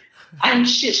dirty. And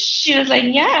she was like,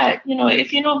 yeah, you know,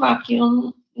 if you no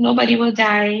vacuum, nobody will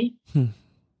die.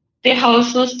 The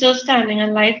house was still standing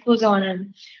and life goes on.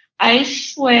 And I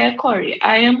swear, Corey,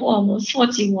 I am almost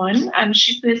 41, and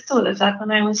she first told us that when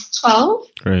I was 12.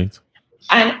 Right.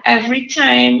 And every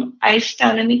time I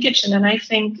stand in the kitchen and I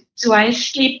think, do I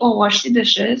sleep or wash the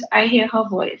dishes? I hear her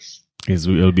voice.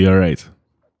 It'll be all right.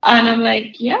 And I'm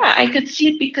like, yeah, I could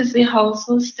sleep because the house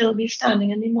will still be standing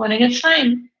in the morning. It's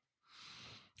fine.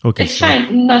 Okay. It's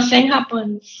fine. Nothing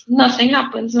happens. Nothing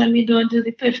happens when we don't do the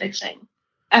perfect thing.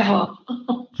 Ever.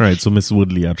 Right. So Miss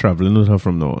Woodley, I'm traveling with her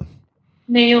from now on.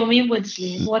 Naomi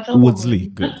Woodsley. What a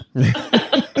Woodsley, woman. good.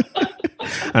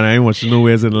 And I ain't watching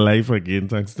Nowhere's in Life again,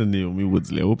 thanks to Naomi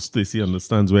Woodsley. I hope Stacey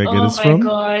understands where I get this from. Oh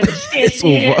my God,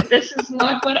 Stacey, this is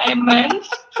not what I meant.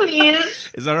 Please.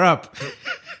 It's a wrap.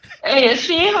 Hey,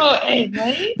 see how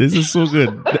right? This is so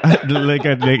good.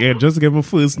 I just gave my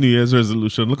first New Year's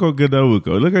resolution. Look how good that worked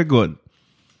out. Look how good.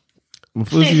 My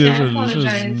first New Year's resolution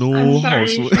is no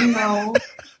housework. No.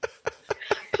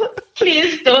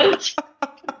 Please don't.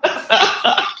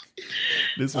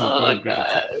 This oh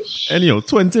gosh. Anyhow,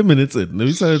 20 minutes in,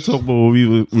 we started to talk about what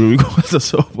we going to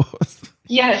talk about.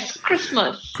 Yes,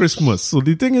 Christmas. Christmas. So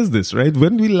the thing is this, right?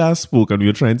 When we last spoke and we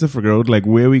were trying to figure out like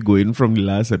where we going from the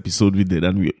last episode we did,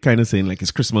 and we were kind of saying like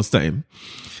it's Christmas time.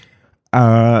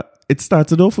 It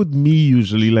started off with me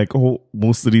usually like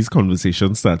most of these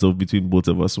conversations start off between both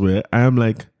of us where I am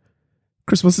like,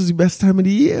 Christmas is the best time of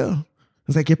the year.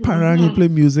 It's like you parang, you play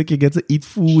music, you get to eat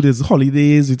food, it's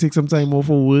holidays, you take some time off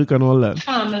for work and all that.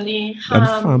 Family.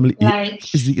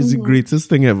 It's the greatest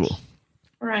thing ever.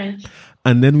 Right.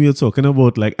 And then we were talking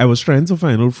about like, I was trying to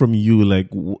find out from you, like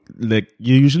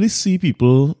you usually see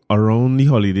people around the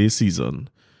holiday season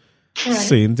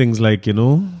saying things like, you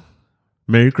know,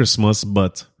 Merry Christmas,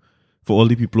 but for all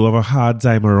the people who have a hard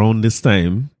time around this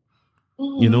time,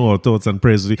 you know, our thoughts and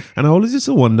prayers. And I always used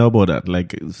to wonder about that.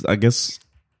 Like, I guess,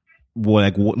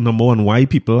 number one, why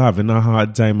people having a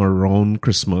hard time around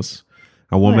Christmas,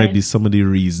 and what might be some of the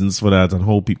reasons for that, and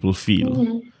how people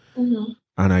feel.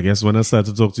 And I guess when I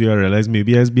started to talk to you, I realized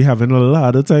maybe I'd be having a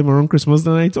lot of time around Christmas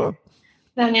than I thought.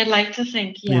 than you'd like to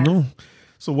think. Yeah.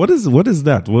 So what is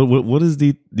that? What is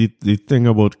the thing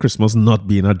about Christmas not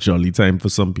being a jolly time for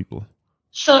some people?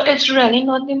 So it's really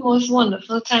not the most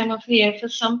wonderful time of the year for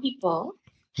some people.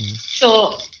 Mm-hmm.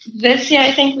 So this year,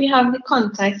 I think we have the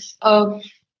context of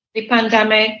the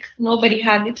pandemic. Nobody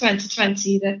had the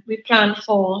 2020 that we planned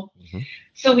for. Mm-hmm.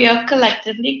 So we are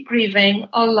collectively grieving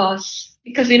a loss,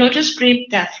 because we don't just grieve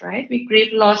death, right? We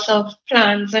grieve loss of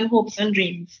plans and hopes and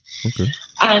dreams. Okay.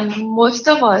 And most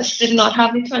of us did not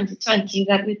have the 2020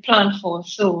 that we planned for.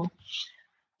 So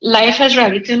life has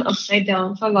really turned upside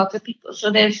down for a lot of people.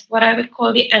 So there's what I would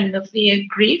call the end of the year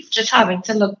grief, just having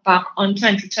to look back on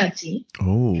 2020.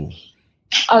 Oh.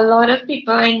 A lot of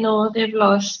people I know, they've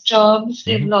lost jobs,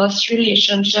 they've lost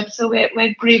relationships. So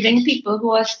we're grieving people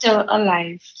who are still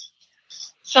alive.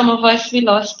 Some of us, we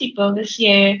lost people this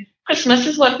year. Christmas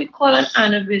is what we call an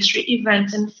anniversary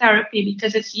event in therapy,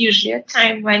 because it's usually a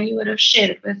time when you would have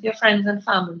shared it with your friends and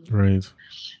family. Right.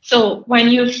 So when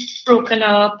you've broken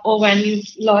up or when you've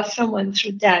lost someone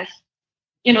through death,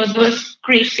 those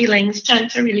grief feelings tend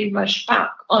to really rush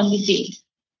back on the day.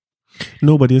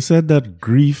 No, but you said that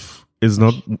grief is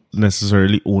not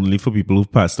necessarily only for people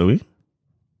who've passed away.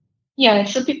 Yeah,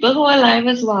 so people who are alive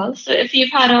as well. So if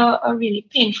you've had a really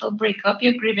painful breakup,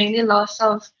 you're grieving the loss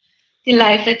of the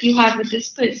life that you had with this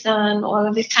person, all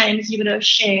of the times you would have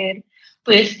shared,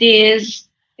 birthdays,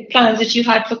 the plans that you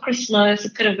had for Christmas.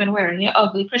 It could have been wearing your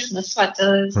ugly Christmas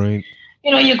sweaters. Right.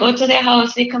 You go to their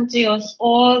house, they come to yours,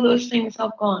 all those things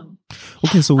have gone.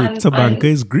 Okay, so wait, Tabanka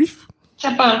is grief?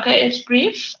 Tabanka is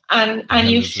grief, and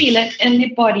you feel it in the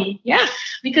body. Yeah,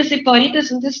 because the body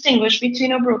doesn't distinguish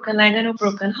between a broken leg and a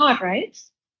broken heart, right?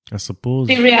 I suppose.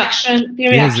 The reaction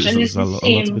is the same. A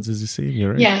lot of it is the same,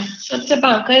 you're right. Yeah, so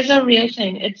Tabanka is a real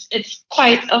thing. It's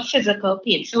quite a physical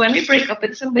pain. So when we break up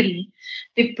with somebody,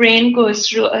 the brain goes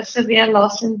through a severe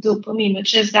loss in dopamine,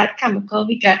 which is that chemical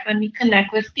we get when we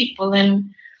connect with people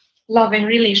in loving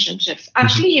relationships.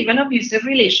 Actually, even abusive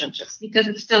relationships, because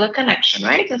it's still a connection,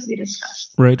 right? As we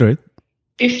discussed. Right.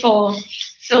 Before.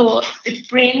 So the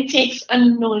brain takes a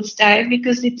nosedive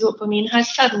because the dopamine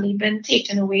has suddenly been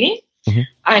taken away. Mm-hmm.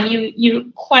 And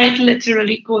you quite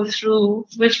literally go through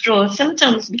withdrawal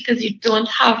symptoms because you don't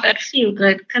have that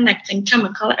feel-good connecting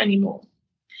chemical anymore.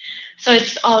 So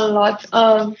it's a lot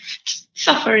of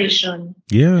sufferation.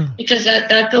 Yeah. Because that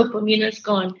dopamine is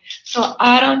gone. So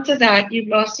add on to that, you've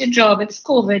lost your job, it's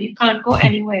COVID, you can't go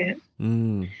anywhere.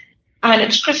 And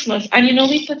it's Christmas. And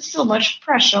we put so much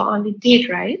pressure on the date,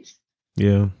 right?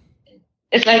 Yeah.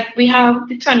 It's like we have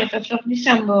the 25th of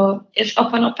December, it's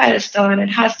up on a pedestal and it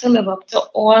has to live up to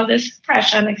all this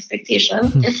pressure and expectation.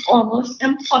 It's almost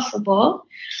impossible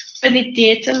for the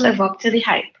day to live up to the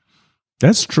hype.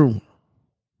 That's true.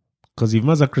 Because even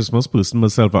as a Christmas person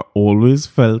myself, I always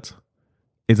felt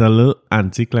it's a little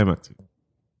anticlimactic.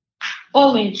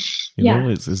 Always.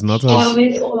 It's not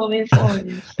always.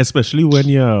 Especially when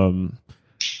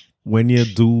you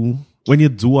do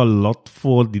a lot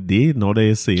for the day, now that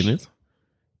you're saying it.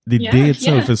 The day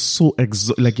itself is so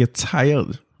like you're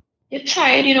tired. You're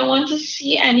tired. You don't want to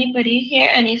see anybody, hear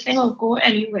anything, or go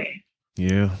anywhere.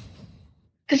 Yeah.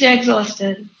 Because you're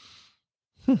exhausted.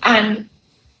 And,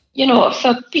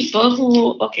 for people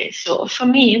who, so for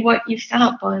me, what used to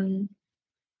happen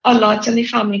a lot in the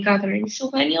family gathering. So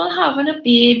when you're having a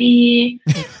baby,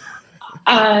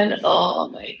 and oh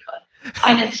my God.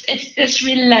 And it's this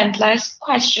relentless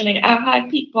questioning. I've had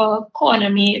people corner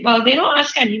me. Well, they don't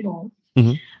ask anymore.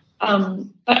 Mm-hmm.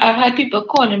 But I've had people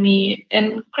corner me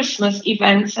in Christmas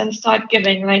events and start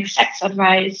giving like sex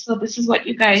advice. So this is what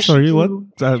you guys should do. What?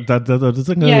 That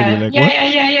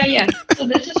Yeah. So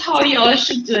this is how you all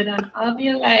should do it. And I'll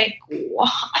be like,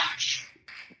 what?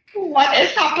 What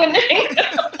is happening?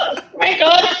 Oh my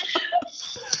God.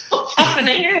 What's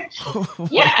happening here?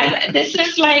 Yeah, and this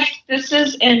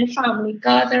is in family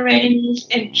gatherings,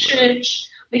 in church,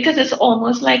 because it's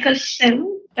almost like a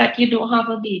sin that you don't have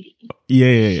a baby.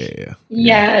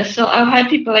 Yeah. So I've had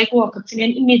people like walk up to me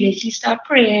and immediately start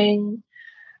praying,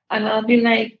 and I'll be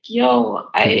like, "Yo,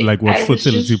 what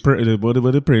fertility prayer? What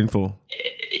are they praying for?"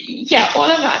 Yeah,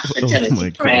 all of that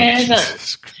fertility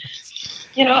prayers.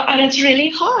 And it's really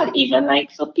hard, even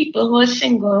like for people who are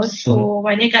single. So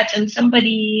when you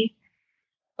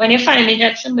finally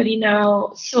get somebody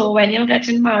now, so when you're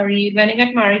getting married, when you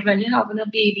get married, when you're having a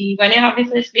baby, when you have the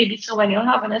first baby, so when you're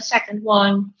having a second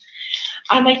one.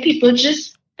 And like people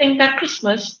just think that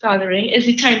Christmas gathering is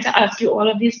the time to ask you all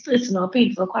of these personal,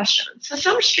 painful questions for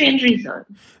some strange reason.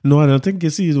 No, I don't think,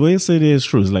 the way you say it is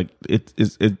true. It's like, it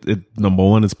number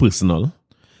one, it's personal.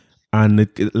 And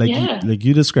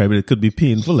you described it could be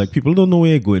painful. Like people don't know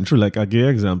where you're going through. Like I'll give you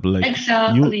an example. Like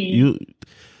exactly.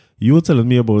 you were telling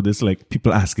me about this, like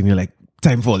people asking you like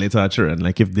time for literature and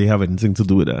like if they have anything to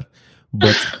do with that.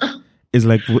 But it's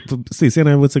like Stacey and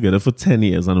I were together for 10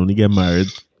 years and only get married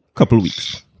a couple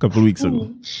weeks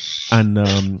ago.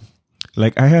 And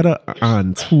like I had an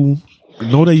aunt who,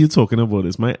 now that you're talking about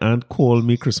this, my aunt called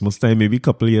me Christmas time maybe a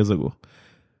couple of years ago.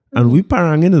 And we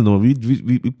paranging, you know,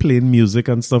 we playing music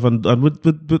and stuff. And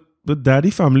with daddy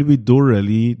family, we don't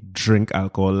really drink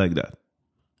alcohol like that.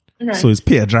 Right. So it's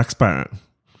Pierre Drax parang.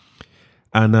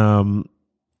 And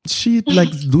she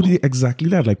like do exactly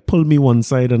that, like pull me one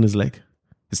side and is like,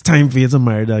 it's time for you to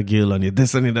marry that girl and you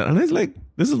this and that. And I was like,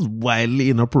 this is wildly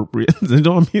inappropriate. You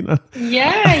know what I mean?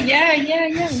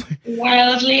 Yeah.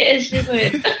 Wildly is the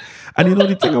word. And you know,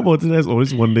 the thing about it is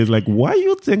always one day, like, why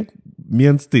you think me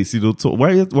and Stacey don't talk?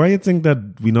 Why you think that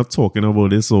we're not talking about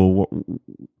this? Or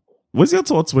what's your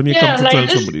thoughts when you come to tell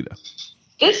somebody that?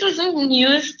 This isn't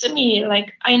news to me.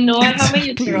 Like, I know I have a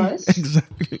uterus.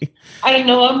 Exactly. I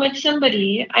know I'm with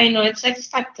somebody. I know it's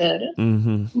expected.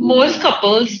 Mm-hmm. Most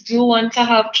couples do want to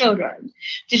have children.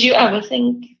 Did you ever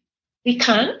think we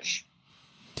can't?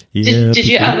 Yeah, did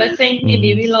you ever think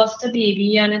maybe we lost a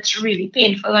baby and it's really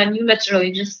painful and you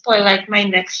literally just spoil like my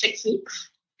next 6 weeks?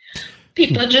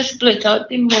 People just split out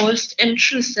the most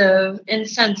intrusive,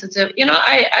 insensitive. You know,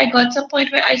 I got to a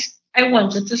point where I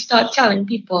wanted to start telling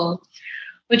people,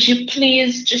 would you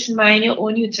please just mind your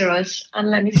own uterus and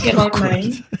let me see about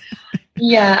mine?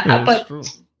 Yeah, but true.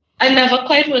 I never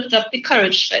quite worked up the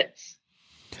courage for it.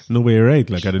 No, but you're right.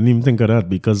 Like, I didn't even think of that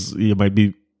because you might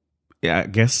be, I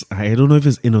guess, I don't know if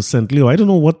it's innocently or I don't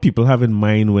know what people have in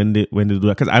mind when they do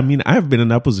that. Because, I mean, I've been in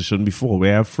that position before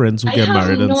where I have friends who get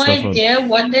married and stuff. I have no idea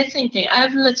what they're thinking.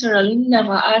 I've literally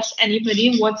never asked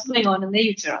anybody what's going on in their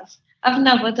uterus. I've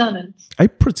never done it. I'm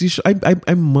pretty sure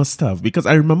I must have, because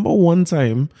I remember one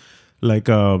time, like,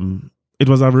 it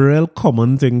was a real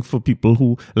common thing for people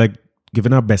who, like,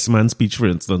 giving a best man speech, for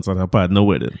instance, at a partner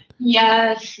wedding.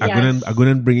 Yes. I'm going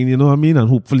to bring in, you know what I mean? And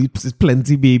hopefully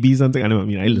plenty babies and things. I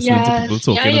mean, I listen to people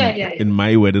talking in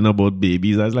my wedding about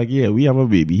babies. I was like, yeah, we have a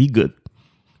baby. He good.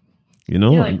 You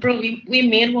know? Yeah, bro, we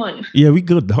made one. Yeah, we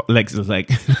good. Like,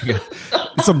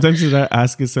 sometimes you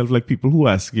ask yourself, like, people who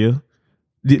ask you,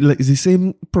 like, it's the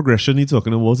same progression you're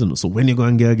talking about. You know? So when you go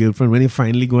and get a girlfriend, when you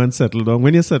finally go and settle down,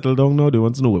 when you settle down now, they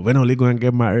want to know, when are you going to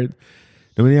get married?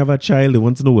 Then when you have a child, they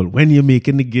want to know, well, when you're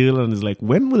making the girl, and it's like,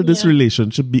 when will this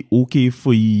relationship be okay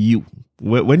for you?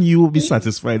 When you will be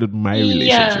satisfied with my relationship?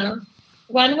 Yeah.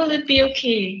 When will it be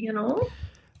okay, you know?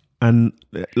 And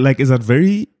like, is that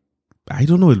very, I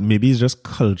don't know, maybe it's just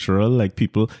cultural, like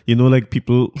people, you know, like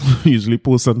people usually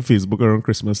post on Facebook around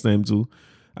Christmas time too.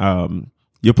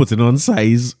 You're putting on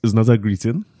size is not a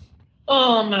greeting.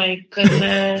 Oh my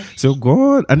goodness. So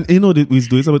God, and you know, we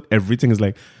do this about everything. It's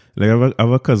like I have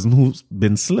a cousin who's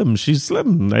been slim. She's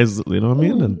slim. Nice, you know what I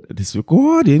mean? And this,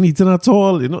 God, you ain't eating at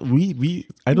all. You know,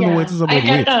 I don't know what it's about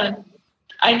weight.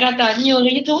 I got that.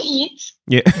 You don't eat.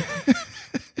 Yeah.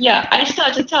 Yeah, I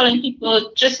started telling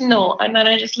people just no, and then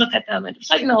I just look at them and it's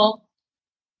like no.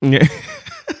 Yeah.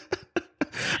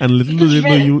 And little do they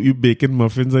know you baking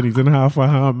muffins and eating half a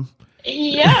ham.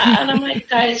 Yeah, and I'm like,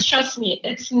 guys, trust me,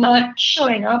 it's not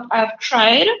showing up. I've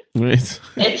tried. Right.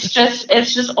 It's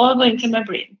just all going to my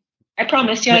brain. I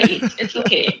promise you I eat. It's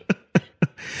okay.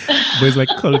 But it's like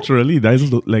culturally, that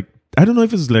is like, I don't know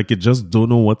if it's like you just don't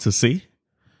know what to say.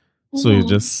 So you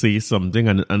just say something,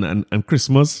 and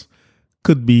Christmas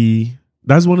could be,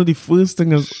 that's one of the first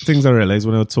things I realized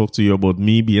when I talk to you about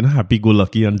me being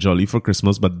happy-go-lucky and jolly for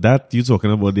Christmas. But that you're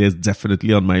talking about there is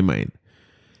definitely on my mind.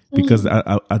 Because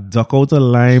I duck out a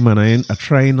lime and I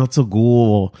try not to go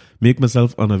or make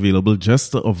myself unavailable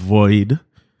just to avoid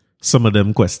some of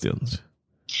them questions.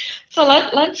 So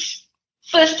let's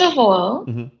first of all,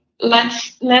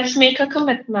 let's make a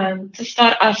commitment to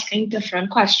start asking different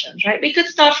questions, right? We could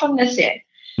start from this year.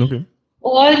 Okay.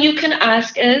 All you can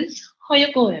ask is, how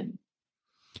you going?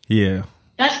 Yeah.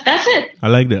 That's it. I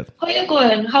like that. How you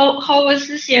going? How was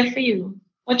this year for you?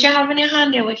 What you have in your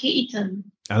hand there? What you eating?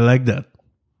 I like that.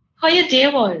 How your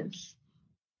day was?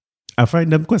 I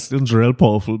find them questions real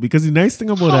powerful, because the nice thing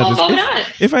about that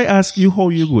is if I ask you how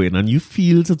you're going and you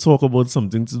feel to talk about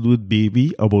something to do with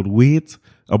baby, about weight,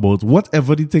 about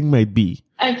whatever the thing might be.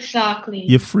 Exactly.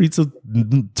 You're free to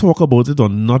talk about it or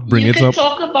not bring it up. You can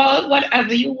talk about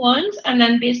whatever you want, and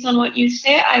then based on what you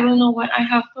say, I will know what I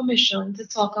have permission to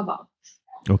talk about.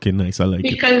 Okay, nice. I like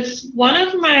it. Because one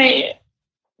of my,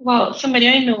 somebody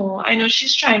I know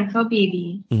she's trying for a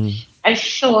baby. I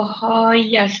saw her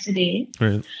yesterday.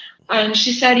 Right. And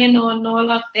she said, no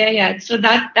luck there yet. So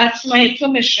that's my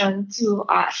permission to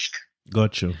ask.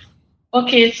 Gotcha.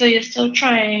 Okay, so you're still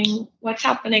trying. What's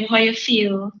happening? How you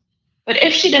feel? But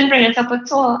if she didn't bring it up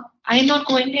at all, I'm not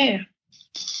going there.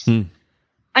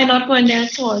 I'm not going there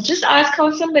at all. Just ask how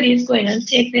somebody is going and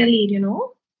take their lead,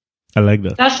 I like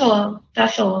that. That's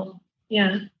all.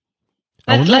 Yeah.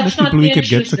 I wonder if people we could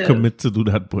get to commit to do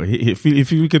that, boy. If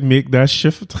we could make that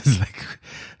shift, it's like...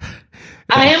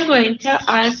 I'm going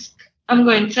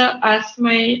to ask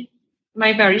my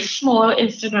very small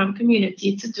Instagram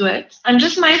community to do it, and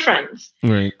just my friends.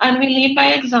 Right. And we lead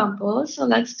by example, so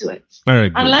let's do it. All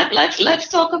right. And let's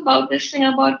talk about this thing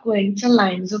about going to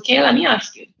Limes, okay? Let me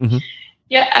ask you. Mm-hmm.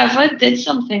 You ever did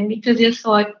something because you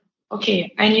thought,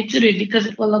 okay, I need to do it because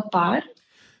it will look bad?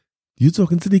 You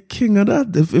talking to the king of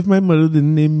that? If my mother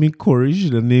didn't name me Corey, she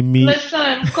didn't name me...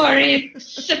 Listen, Corey,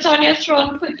 sit on your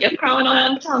throne, put your crown on,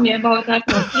 and tell me about that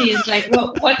now, please. Like,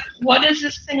 what is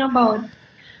this thing about?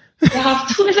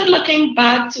 Who is it looking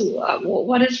bad to?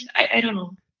 What is... I don't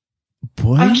know.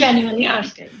 Boy, I'm genuinely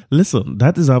asking. Listen,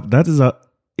 that is a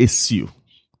issue.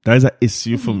 That is an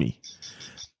issue for me.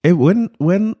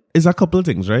 When it's a couple of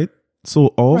things, right?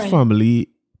 So our family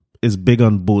is big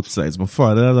on both sides. My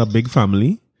father has a big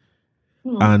family,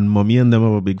 and mommy and them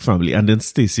have a big family, and then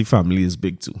Stacy family is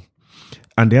big too,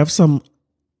 and they have some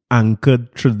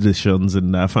anchored traditions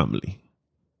in their family.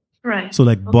 Right. So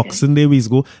like Boxing Day, we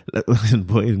go.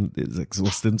 Boy, it's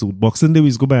exhausting too. Boxing Day,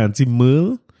 we go by Auntie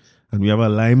Merle, and we have a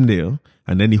Lime there,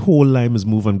 and then the whole Lime is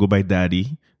moved and go by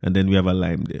Daddy, and then we have a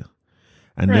Lime there.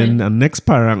 And then the next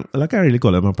parang, like I really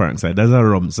call them a parang side, that's a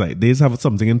rum side. They just have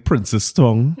something in Princess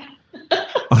Tongue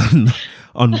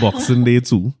on Boxing Day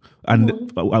too. And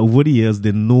over the years,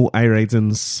 they know I write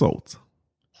in South.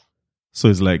 So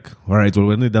it's like, all right, well,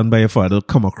 when they're done by your father,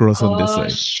 come across on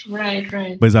this side.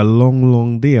 Right. But it's a long,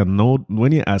 long day. And now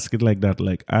when you ask it like that,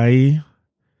 like I'm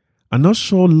not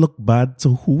sure look bad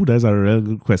to who. That's a real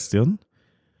good question.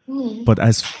 But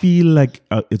I feel like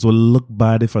it will look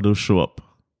bad if I don't show up.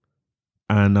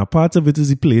 And a part of it is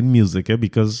he playing music,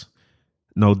 because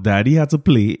now Daddy had to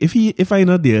play. If I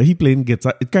not there, he playing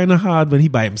guitar. It's kind of hard when he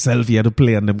by himself, he had to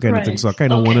play and them kind of things. So I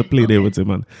kind of want to play there with him.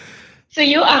 Man. So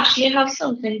you actually have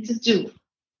something to do.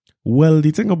 Well,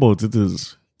 the thing about it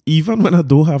is, even when I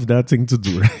don't have that thing to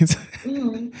do, right?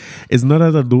 It's not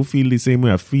that I don't feel the same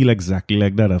way. I feel exactly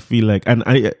like that. I feel like,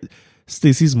 and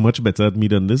Stacey's much better at me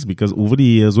than this, because over the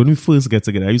years, when we first get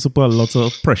together, I used to put a lot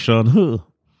of pressure on her.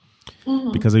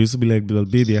 Because I used to be like, little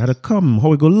baby, I had to come. How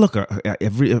we go look?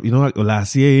 Every,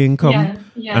 last year you ain't come.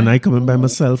 Yeah. And I coming by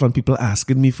myself and people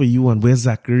asking me for you and where's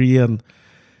Zachary? And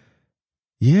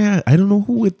yeah, I don't know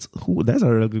who. That's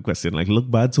a real good question. Like, look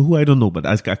bad to who? I don't know. But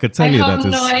I could tell you that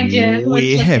it's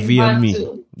way heavy on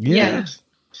me. Yeah.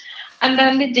 And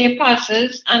then the day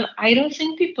passes and I don't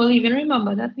think people even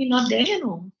remember that we're not there,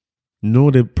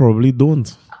 No, they probably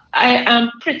don't. I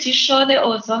am pretty sure they're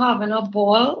also having a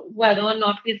ball whether or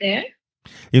not we're there.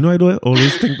 I don't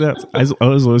always think that. I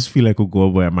always feel like I'll go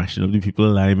by a mashing of the people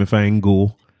Lime if I ain't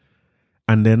go.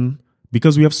 And then,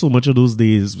 because we have so much of those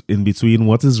days in between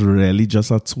what is really just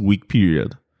a 2-week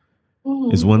period.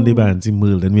 It's one day by Auntie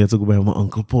Merle, then we have to go by my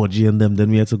Uncle Porgy and them,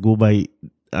 then we have to go by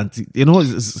Auntie,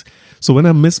 so when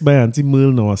I'm missed by Auntie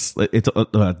Merle now, it's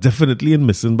definitely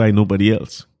missing by nobody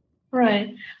else.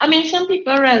 Right. I mean, some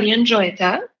people really enjoy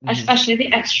that, especially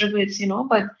the extroverts,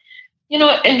 but,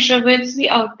 introverts, we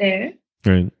out there.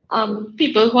 Right.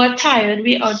 People who are tired,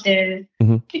 we out there.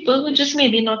 People who just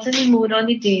maybe not in the mood on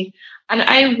the day. And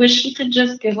I wish we could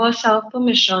just give ourselves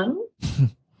permission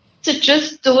to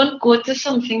just don't go to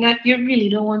something that you really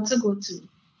don't want to go to.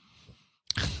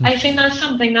 I think that's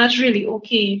something that's really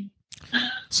okay.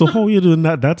 So how are you doing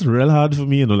that? That's real hard for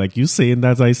me, like you saying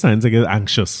that I starting to get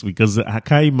anxious because I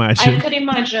can't imagine. I could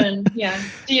imagine, yeah.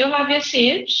 Do you have your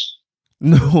sage?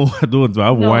 No, I don't. I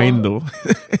have wine though.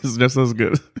 It's just as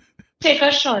good. Take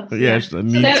a shot. Yes, so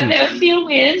there are a few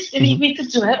ways that we could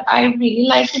do it. I really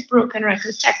like the broken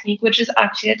record technique, which is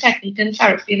actually a technique in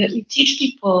therapy that we teach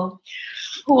people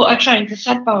who are trying to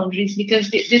set boundaries, because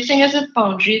the thing is with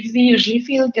boundaries, we usually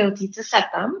feel guilty to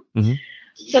set them.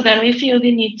 So then we feel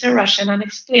the need to rush in and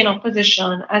explain our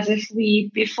position as if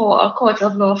we, before a court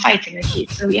of law, fighting a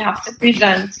case. So we have to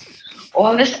present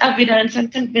all this evidence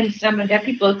and convince them and get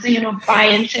people to, buy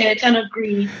into it and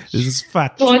agree. This is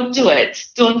fact. Don't do it.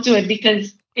 Don't do it,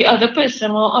 because the other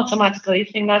person will automatically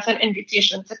think that's an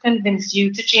invitation to convince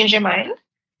you to change your mind.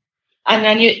 And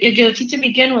then you're guilty to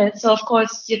begin with. So, of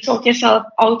course, you talk yourself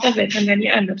out of it and then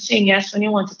you end up saying yes when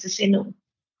you wanted to say no.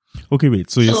 Okay,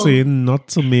 wait. So you're saying not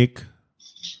to make...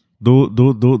 Don't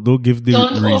give the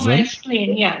don't reason. Don't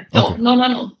over-explain, yeah.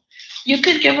 No. You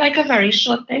could give like a very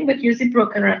short thing, but use the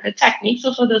broken record technique.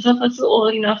 So for those of us who are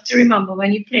old enough to remember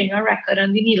when you're playing a record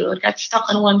and the needle would get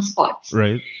stuck on one spot.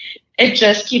 Right. it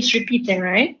just keeps repeating,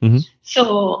 right? Mm-hmm.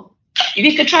 So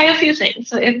we could try a few things.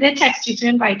 So if they text you to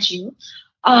invite you,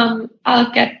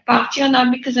 I'll get back to you on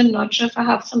that because I'm not sure if I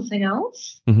have something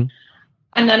else. Mm-hmm.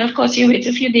 And then, of course, you wait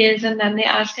a few days and then they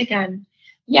ask again.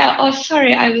 Yeah, oh,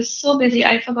 sorry, I was so busy.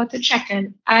 I forgot to check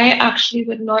in. I actually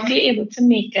would not be able to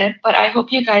make it, but I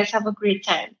hope you guys have a great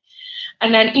time.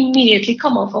 And then immediately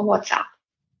come off of WhatsApp.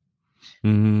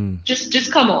 Mm-hmm.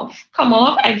 Just come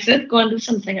off, exit, go and do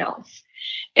something else.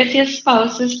 If your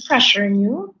spouse is pressuring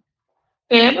you,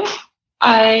 babe,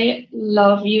 I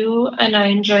love you and I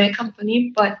enjoy your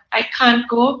company, but I can't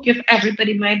go give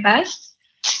everybody my best.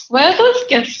 Where are those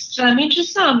gifts? Let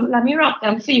me wrap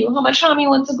them for you. How much ham you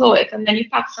want to go with? And then you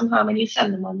pack some ham and you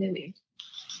send them on their way.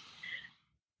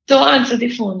 Don't answer the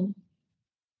phone.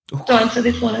 Don't answer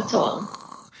the phone at all.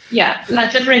 Yeah,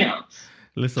 let it ring out.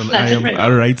 Listen,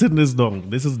 I'm writing this down.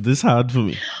 This hard for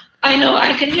me. I know,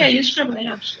 I can hear you scribbling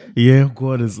actually. Yeah,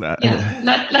 God is that. Yeah,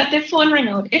 let the phone ring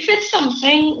out. If it's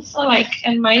something, so like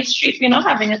in my street, we're not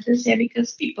having it this year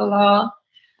because people are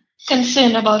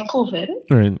concerned about COVID.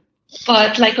 Right.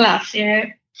 But like last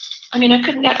year, I mean, I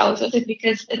couldn't get out of it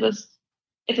because it was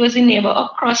a neighbor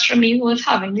across from me who was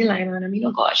having the line on. I mean,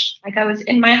 oh gosh, like I was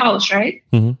in my house, right?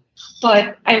 Mm-hmm.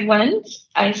 But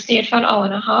I stayed for an hour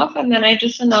and a half, and then I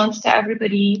just announced to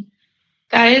everybody,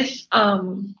 guys,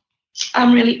 I'm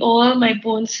really old, my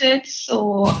bones hurt,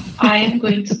 so I'm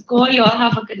going to go. You all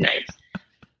have a good night.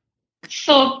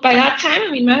 So by that time,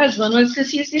 I mean, my husband was,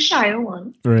 because he's the shyer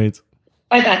one. Right.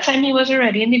 By that time, he was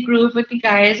already in the groove with the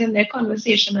guys and their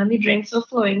conversation, and the drinks were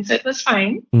flowing, so it was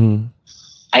fine. Mm-hmm.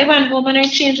 I went home and I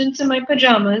changed into my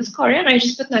pajamas, Corey, and I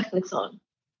just put Netflix on.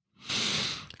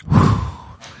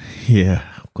 Yeah,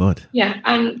 God. Yeah,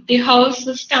 and the house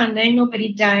was standing,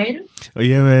 nobody died. Oh,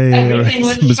 yeah, Everything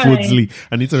right. was Miss fine. Woodsley.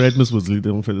 I need to write Miss Woodsley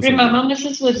down for this. Remember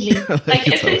Mrs. Woodley. Like,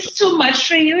 if it's too much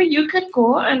for you, you could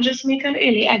go and just make an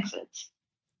early exit.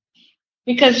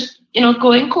 Because,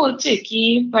 going cold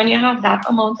turkey, when you have that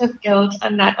amount of guilt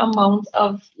and that amount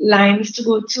of lines to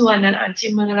go to and then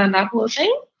anti-money and that whole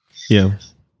thing. Yeah.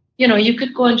 You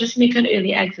could go and just make an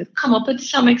early exit. Come up with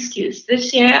some excuse.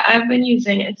 This year, I've been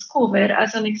using it's COVID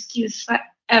as an excuse for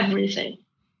everything.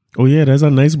 Oh, yeah, there's a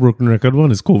nice broken record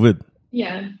one. It's COVID.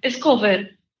 Yeah, it's COVID.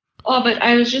 Oh, but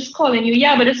I was just calling you.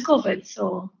 Yeah, but it's COVID.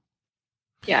 So,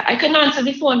 yeah, I couldn't answer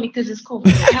the phone because it's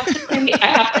COVID. I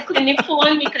have to clean the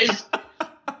phone because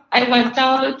I went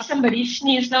out, somebody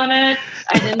sneezed on it,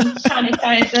 I didn't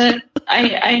sanitize it,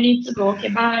 I need to go, okay,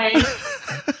 bye.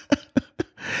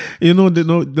 No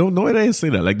way I say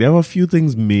that. Like, there are a few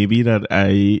things maybe that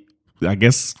I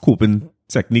guess coping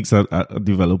techniques are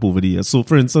developed over the years. So,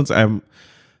 for instance, I'm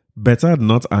better at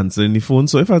not answering the phone.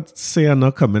 So if I say I'm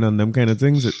not coming and them kind of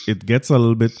things, it gets a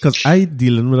little bit, because I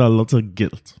dealing with a lot of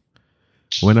guilt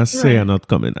when I say I'm not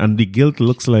coming. And the guilt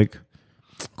looks like,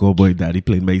 go boy, daddy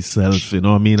playing by himself, you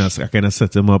know what I mean? I kind of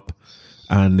set him up,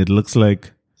 and it looks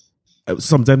like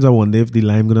sometimes I wonder if the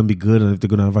line gonna be good and if they're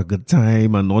gonna have a good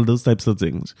time and all those types of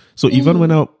things. So even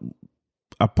when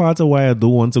a part of why I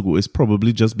don't want to go is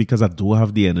probably just because I don't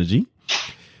have the energy,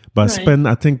 but I spend,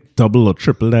 I think, double or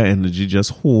triple that energy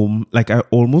just home. Like, I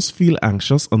almost feel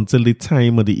anxious until the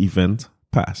time of the event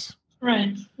pass.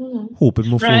 Right. Hoping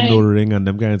my phone don't ring and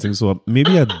them kind of things. So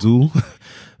maybe I do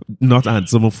not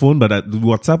answer my phone, but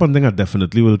WhatsApp and thing, I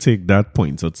definitely will take that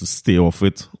pointer to stay off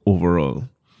it overall.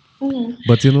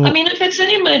 But I mean, if it's an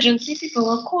emergency, people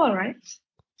will call, right?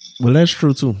 Well, that's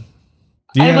true too.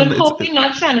 Yeah, I would hope you're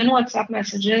not sending WhatsApp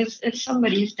messages if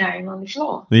somebody's dying on the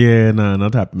floor. Yeah, no,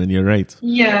 not happening. You're right.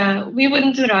 Yeah, we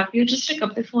wouldn't do that. You just pick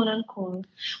up the phone and call.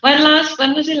 When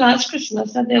was the last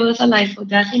Christmas that there was a life or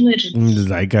death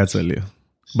emergency? I can't tell you.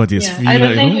 But yes, I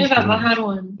don't think we've ever had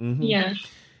one. Mm-hmm. Yeah.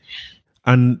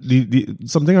 And the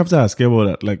something I have to ask you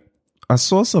about that, like, I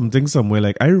saw something somewhere,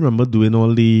 like, I remember doing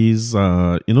all these,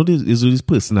 these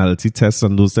personality tests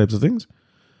and those types of things.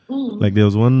 Like, there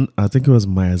was one, I think it was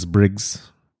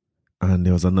Myers-Briggs, and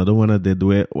there was another one I did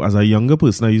where, as a younger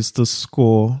person, I used to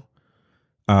score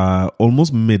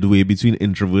almost midway between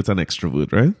introvert and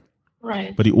extrovert, right?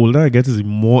 Right. But the older I get, is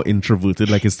more introverted.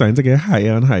 Like, it's starting to get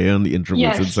higher and higher on the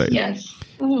introverted side. Yes.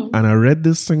 Mm-hmm. And I read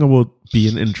this thing about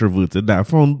being introverted that I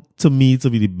found, to me, to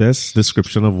be the best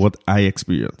description of what I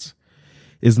experience.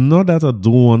 It's not that I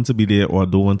don't want to be there or I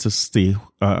don't want to stay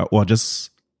or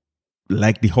just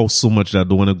like the house so much that I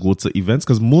don't want to go to events.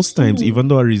 Because most times, even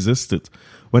though I resist it,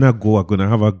 when I go, I'm going to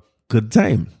have a good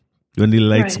time. When the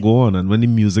lights go on and when the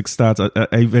music starts, I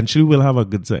eventually will have a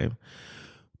good time.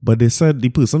 But they said, the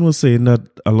person was saying that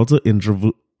a lot of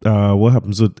what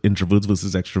happens with introverts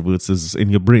versus extroverts is in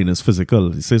your brain is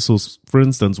physical. He says, so for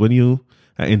instance, when you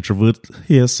an introvert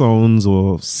hear sounds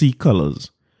or see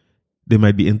colors, they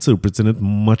might be interpreting it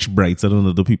much brighter than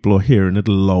other people or hearing it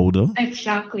louder.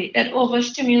 Exactly. It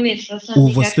overstimulates us.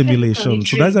 Overstimulation.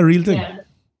 So that's a real thing. Yeah.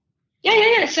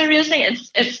 It's a real thing.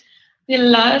 It's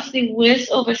the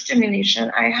worst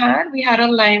overstimulation I had. We had a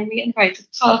line, we invited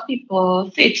 12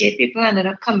 people, 38 people ended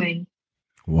up coming.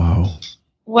 Wow.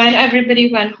 When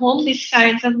everybody went home, the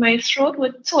sides of my throat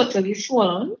were totally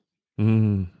swollen.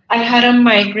 I had a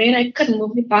migraine. I couldn't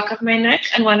move the back of my neck.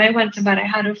 And when I went to bed, I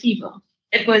had a fever.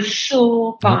 It was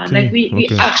so bad. Okay, Like we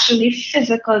actually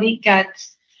physically get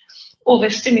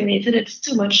overstimulated. It's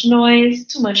too much noise,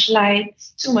 too much light,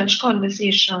 too much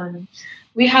conversation.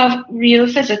 We have real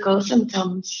physical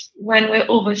symptoms when we're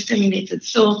overstimulated.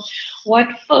 So what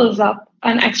fills up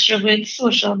an extrovert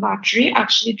social battery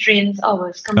actually drains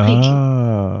ours completely.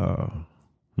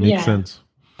 Makes sense.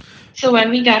 So when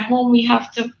we get home, we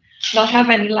have to not have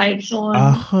any lights on.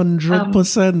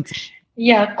 100%.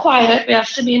 Quiet. We have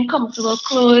to be in comfortable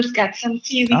clothes, get some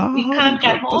TV. We can't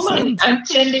get home and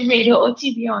turn the radio or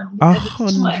TV on.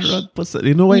 100%.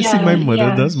 You know what I see my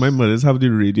mother does? My mothers have the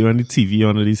radio and the TV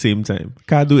on at the same time.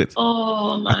 Can't do it.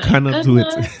 Oh my I cannot do it.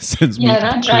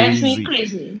 That drives me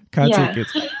crazy. Can't take it.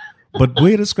 But the way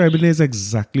you're describing it is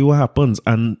exactly what happens.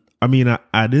 And I mean, I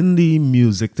add in the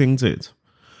music thing to it.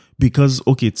 Because,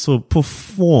 okay, so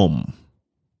perform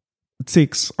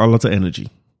takes a lot of energy.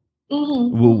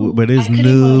 Where there's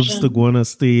nerves to go on a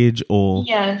stage or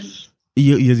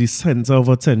you're the center of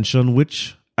attention,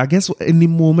 which I guess in the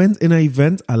moment in an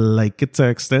event, I like it to an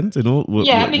extent, you know.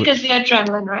 Because the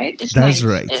adrenaline, right? That's nice.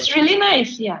 Right. It's really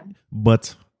nice,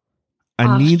 But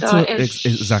I need to,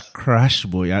 it's a crash,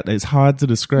 boy. It's hard to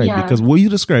describe because what you're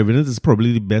describing it is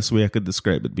probably the best way I could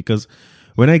describe it. Because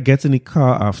when I get in the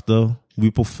car after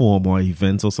we perform or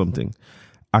event or something,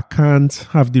 I can't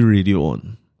have the radio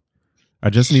on. I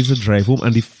just need to drive home.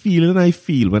 And the feeling I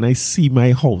feel when I see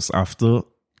my house after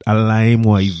a lime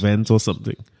or event or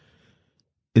something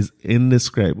is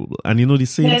indescribable. And you know, the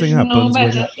same thing happens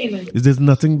there's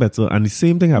nothing better. And the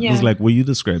same thing happens like what you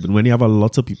describing. When you have a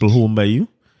lot of people home by you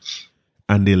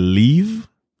and they leave,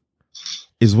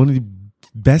 is one of the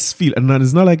best feel. And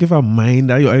it's not like if I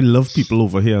mind, I love people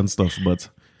over here and stuff, but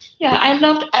I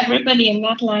loved everybody in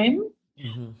that line.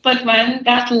 But when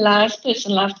that last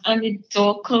person left and the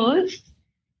door closed,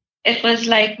 it was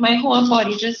like my whole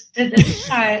body just did this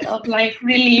sigh of like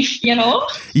relief, you know?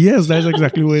 Yes, that's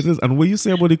exactly what it is. And what you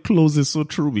say about it close is so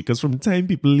true because from the time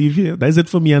people leave here, that's it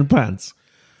for me and pants.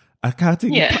 I can't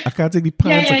take the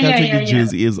pants, I can't take the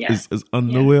jersey. It's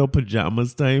underwear or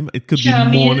pajamas time. It could be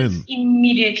morning.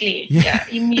 Immediately.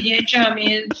 Immediate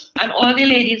jammies. And all the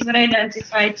ladies would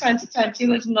identify 2020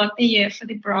 was not the year for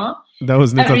the bra. That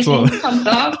was not at all. Everything comes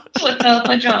off, total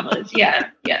pajamas.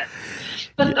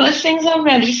 But those things are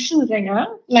really soothing, huh?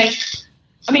 Like,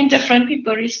 I mean, different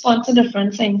people respond to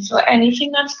different things. So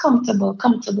anything that's comfortable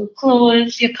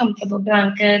clothes, your comfortable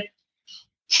blanket,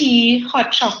 tea,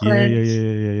 hot chocolate.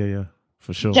 Yeah.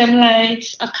 For sure. Dim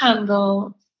lights, a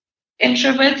candle.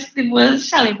 Introverts, the world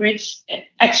celebrates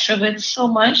extroverts so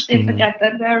much, they forget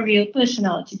that we're a real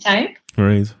personality type.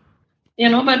 Right. You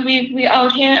know, but we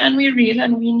out here and we real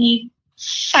and we need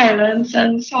silence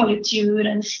and solitude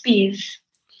and space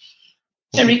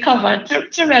to recover,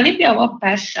 to really be our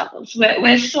best selves.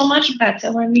 We're so much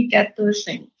better when we get those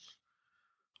things.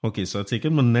 Okay, so I'm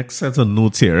taking my next set of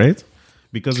notes here, right?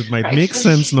 Because it might make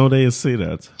sense now that you say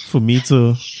that. For me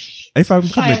to, if I'm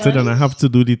committed and I have to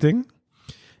do the thing,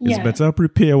 it's better I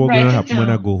prepare what's going to happen when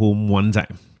I go home one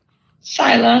time.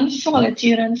 Silence,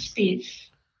 solitude, and space.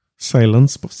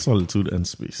 Silence, solitude, and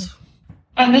space.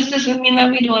 And this doesn't mean that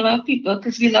we don't love people,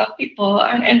 because we love people.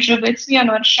 And introverts, we are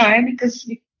not shy because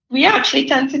we actually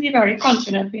tend to be very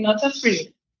confident. We're not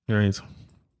afraid. Right.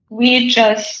 We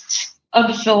just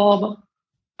absorb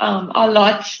a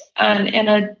lot and in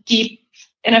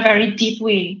a very deep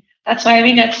way. That's why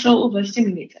we get so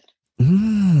overstimulated.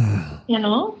 You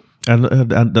know?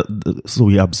 And so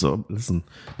we absorb. Listen,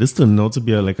 this turned out to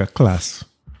be like a class.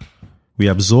 We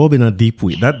absorb in a deep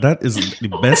way. That is the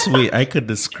best way I could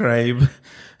describe.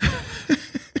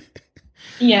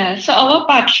 Yeah, so our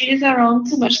batteries around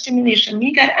too much stimulation.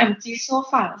 We get empty so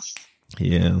fast.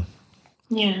 Yeah.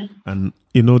 Yeah. And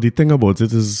you know, the thing about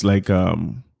it is like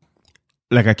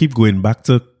I keep going back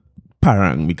to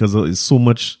Parang because it's so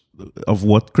much of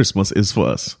what Christmas is for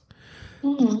us.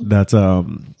 That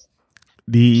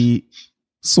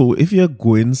so if you're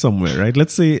going somewhere, right?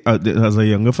 Let's say as a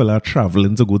younger fella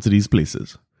traveling to go to these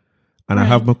places, and I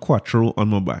have my Quattro on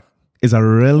my back. It's a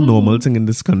real normal thing in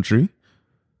this country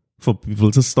for people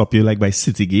to stop you like by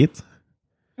Citygate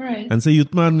Right. And say,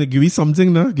 youth man, give me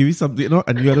something, no? Give me something, you know?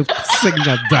 And you had to sing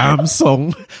that damn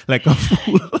song like a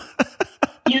fool.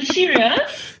 You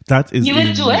serious? That is You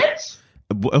would do it?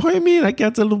 What do you mean? I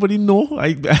can't tell nobody no.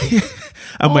 I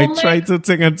might try to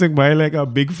sing by like a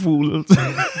big fool.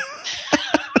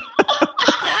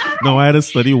 No, I had to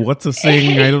study what to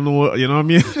sing. I don't know what, you know what I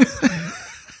mean?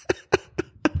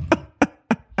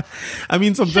 I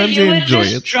mean, sometimes so you enjoy would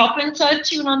just it. Drop into a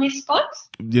tune on the spot?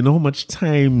 You know how much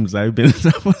times I've been in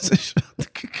that position?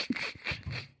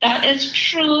 That is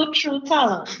true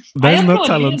talent. That's not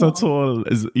talent at all.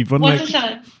 It's even what like, is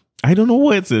that? I don't know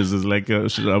what it is. It's like a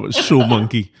show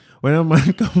monkey. When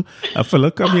a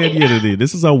fella come here the other day.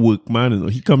 This is a work man. You know.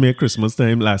 He come here Christmas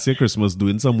time, last year Christmas,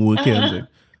 doing some work here.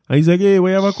 And he's like, hey,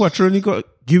 we have a quattro. And he go,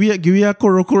 give me a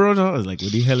koro now. I was like,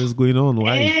 what the hell is going on?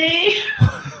 Why? Hey.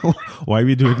 Why are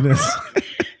we doing this?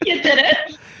 You did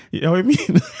it? You know what I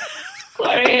mean?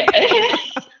 Sorry.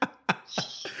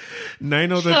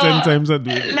 9 out of 10 times I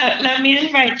do it. Let me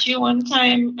invite you one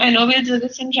time. I know we'll do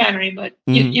this in January, but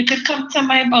you could come to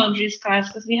my boundaries class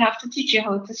because we have to teach you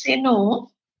how to say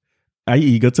no. I'm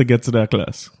eager to get to that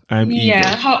class. I'm eager.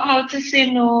 Yeah, how to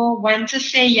say no, when to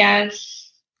say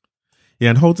yes. Yeah,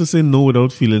 and how to say no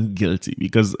without feeling guilty.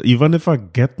 Because even if I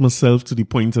get myself to the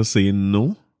point of saying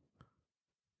no,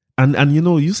 and you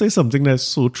know, you say something that's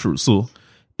so true. So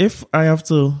if I have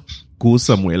to go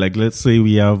somewhere, like let's say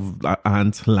we have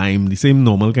Aunt Lime, the same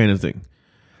normal kind of thing,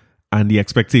 and the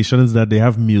expectation is that they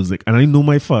have music, and I know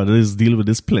my father is dealing with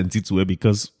this plenty too,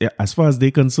 because as far as they're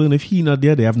concerned, if he not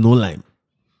there, they have no Lime.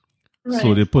 Right.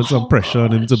 So they put some pressure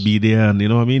on him to be there, and you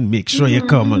know what I mean, make sure you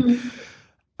come.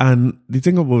 And the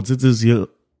thing about it is,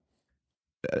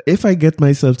 if I get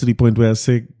myself to the point where I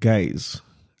say, guys,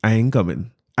 I ain't coming,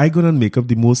 I gonna make up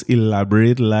the most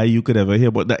elaborate lie you could ever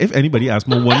hear. But if anybody asks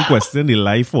me one question, the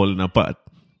lie falling apart.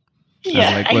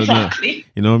 Yeah, like, well, exactly. No.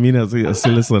 You know what I mean? I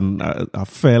say, listen, I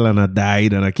fell and I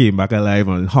died and I came back alive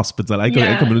in hospital. I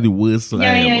come into the worst lie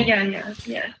ever.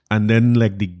 Yeah. And then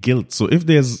like the guilt. So if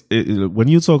there's, when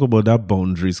you talk about that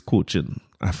boundaries coaching,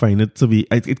 I find it to be,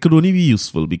 it could only be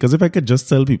useful because if I could just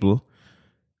tell people,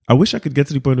 I wish I could get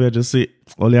to the point where I just say,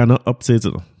 Ollie, I'm not upset.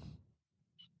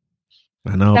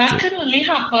 That could only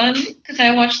happen because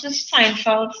I watched this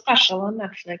Seinfeld special on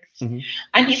Netflix. Mm-hmm.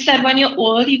 And he said when you're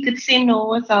old, you could say no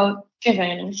without giving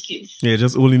an excuse. Yeah,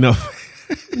 just old enough.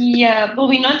 Yeah, but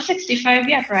we're not 65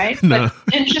 yet, right? No.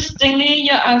 But interestingly, you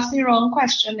asked the wrong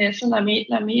question there, so let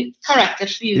me correct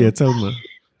it for you. Yeah, tell me.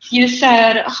 You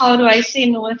said, how do I say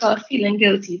no without feeling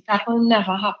guilty? That will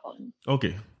never happen.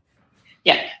 Okay.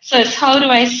 Yeah, so it's how do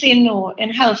I say no in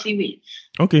healthy ways?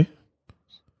 Okay.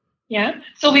 Yeah,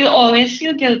 so we'll always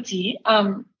feel guilty.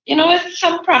 With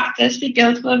some practice, the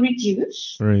guilt will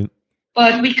reduce. Right.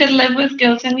 But we could live with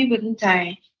guilt and we wouldn't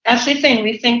die. That's the thing.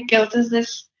 We think guilt is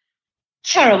this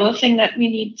terrible thing that we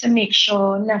need to make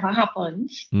sure never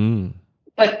happens. Mm.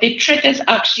 But the trick is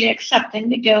actually accepting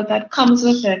the guilt that comes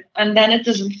with it, and then it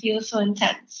doesn't feel so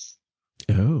intense.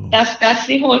 Oh. That's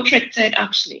the whole trick to it,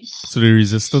 actually. So the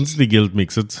resistance to the guilt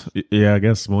makes it, I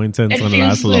guess, more intense and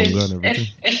lasts longer and everything.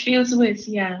 It feels worse,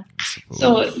 yeah.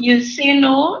 So you say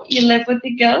no, you live with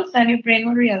the guilt, then your brain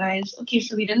will realize, okay,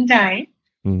 so we didn't die.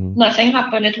 Mm-hmm. Nothing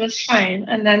happened, it was fine.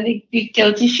 And then the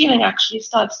guilty feeling actually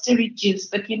starts to reduce,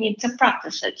 but you need to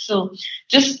practice it. So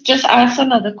just ask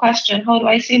another question. How do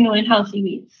I say no in healthy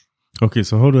ways? Okay,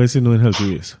 so how do I say no in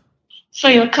healthy ways? So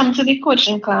you'll come to the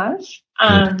coaching class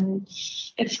and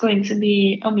it's going to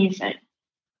be amazing.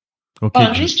 Okay.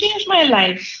 Boundaries changed my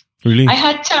life. Really? I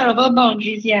had terrible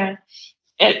boundaries, yeah.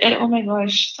 Oh my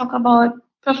gosh, talk about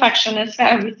perfectionist for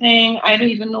everything. I don't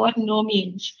even know what no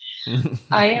means.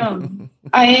 My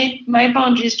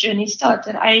boundaries journey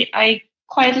started. I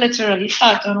quite literally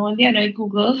sat on one day and I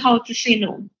Googled how to say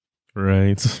no.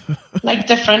 Right. Like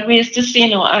different ways to say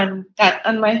no, and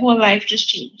my whole life just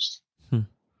changed.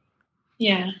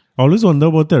 Yeah. I always wonder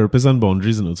about therapists and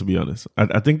boundaries, to be honest.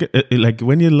 I think like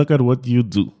when you look at what you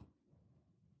do,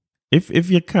 if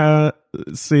you can't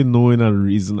say no in a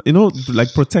reason,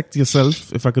 like protect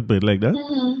yourself, if I could put it like that,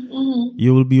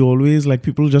 you will be always like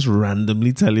people just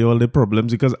randomly tell you all the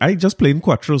problems because I just play in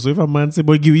quattro. So if a man say,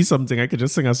 boy, give me something, I could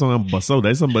just sing a song and bust out.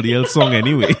 That's somebody else's song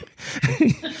anyway.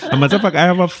 As a matter of fact, I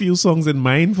have a few songs in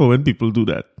mind for when people do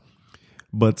that.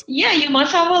 But yeah, you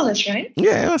must have all this, right?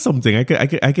 Yeah, something. I could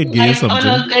give you something.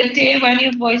 On a good day when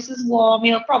your voice is warm,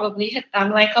 you'll probably hit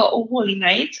them like a holy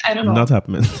night. I don't know. Not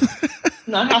happening.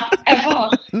 Not happening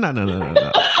ever.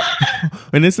 No.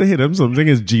 When they say hit them, something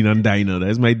is Gina and Dinah.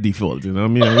 That's my default, you know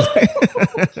what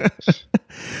I mean?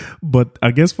 But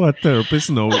I guess for a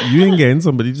therapist now, you ain't getting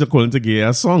somebody to call in to get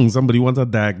a song. Somebody wants a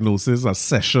diagnosis, a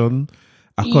session,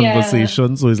 a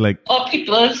conversation. So it's like, or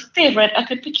people's favorite, I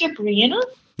could pick your brain.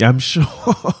 Yeah, I'm sure.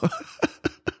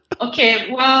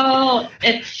 Okay, well,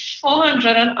 it's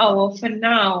 400 an hour for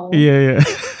now. Yeah.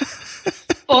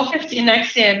 450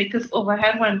 next year because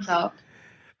overhead went up.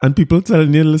 And people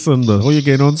telling you, listen, how you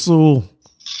getting on so?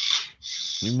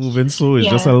 You moving so? It's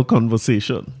just a little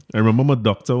conversation. I remember my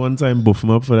doctor one time buffed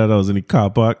me up for that. I was in the car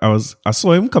park. I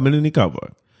saw him coming in the car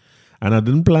park. And I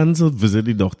didn't plan to visit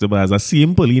the doctor, but as I see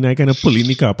him pulling, I kind of pull in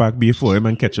the car park before him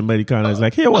and catch him by the car. And I was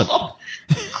like, hey, what?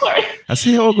 I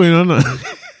see what's going on.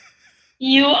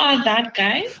 You are that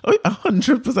guy?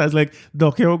 100%. I was like,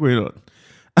 Doc, hey, what's going on?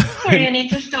 Sorry, you need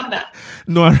to stop that.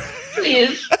 No.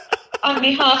 Please. On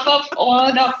behalf of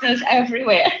all doctors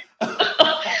everywhere.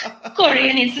 Corey,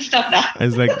 you need to stop that. I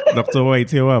was like, Dr. White,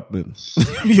 here what happened?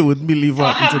 You wouldn't believe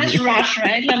what happened to me. I have this rash,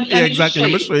 right? Let me exactly.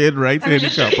 Let me show you it right here in the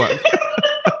car park.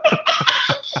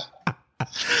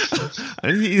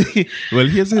 And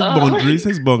here's his boundaries.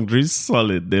 His boundaries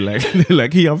solid. They're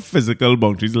like he have physical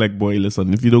boundaries. Like, boy,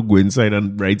 listen, if you don't go inside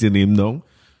and write your name down,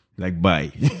 like,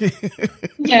 bye.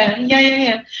 Yeah.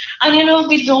 And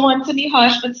we don't want to be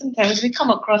harsh, but sometimes we come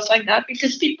across like that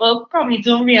because people probably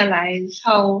don't realize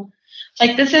how,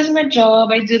 like, this is my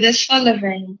job. I do this for a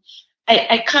living.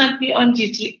 I can't be on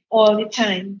duty all the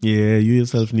time. Yeah, you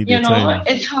yourself need your time.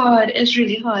 It's hard. It's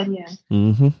really hard, yeah.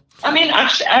 Mm-hmm. I mean,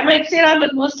 actually, I might say that,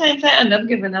 but most times I end up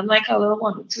giving them like a little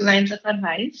 1 or 2 lines of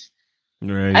advice.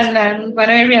 Right. And then when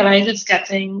I realize it's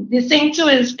getting, the thing too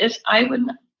is I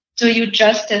wouldn't do you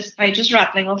justice by just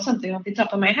rattling off something off the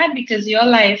top of my head because your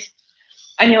life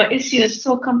and your issue is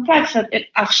so complex that it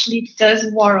actually does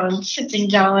warrant sitting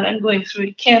down and going through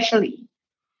it carefully.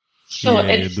 So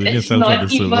it's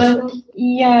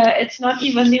not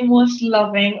even the most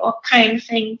loving or kind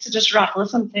thing to just rattle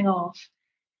something off.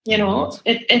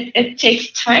 It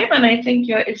takes time, and I think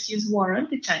your issues warrant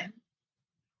the time.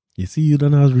 You see, you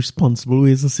don't have responsible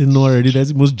ways to say no already.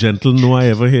 That's the most gentle no I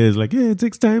ever hear. It's like, yeah, it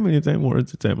takes time, and your time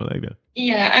warrants the time. I like that.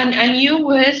 Yeah, and you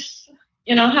with,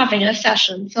 having a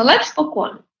session. So let's book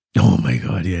one. Oh my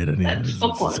God, yeah,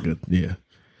 that's good. Yeah.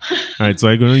 All right, so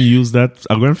I'm going to use that.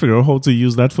 I'm going to figure out how to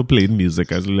use that for playing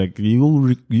music. As like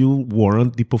you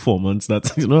warrant the performance.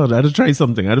 That's I had to try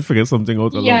something. I had to figure something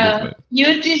out along the way.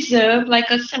 You deserve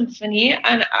like a symphony,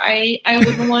 and I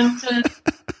wouldn't want to.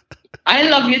 I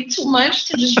love you too much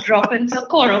to just drop into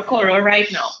coro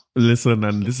right now. Listen,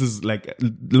 and this is like,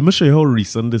 let me show you how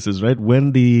recent this is. Right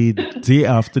when the day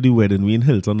after the wedding, we in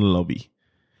Hilton lobby.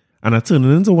 And I turned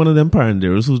into one of them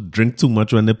paranderos who drink too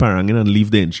much when they're paranging and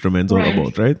leave the instruments all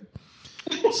about, right?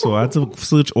 So I had to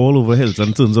search all over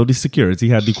Hilton. Turns out the security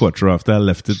had the Quattro after I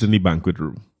left it in the banquet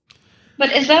room.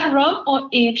 But is that rum or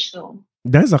age though?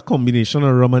 That's a combination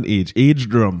of rum and age.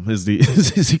 Aged rum is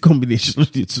the combination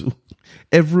of the two.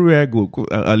 Everywhere I go,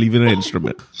 I leave in an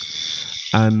instrument.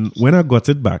 And when I got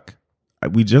it back,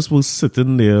 we just was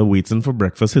sitting there waiting for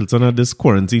breakfast. Hilton had this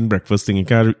quarantine breakfast thing. You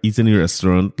can't eat in the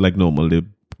restaurant like normal. They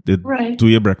do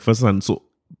your breakfast, and so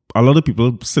a lot of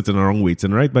people sitting around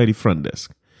waiting right by the front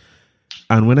desk.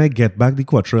 And when I get back, the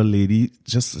Quattro lady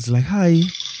just is like, "Hi,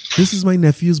 this is my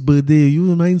nephew's birthday.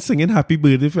 You mind singing happy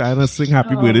birthday for Anna? Sing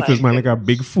happy birthday for his man like a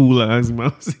big fool." And his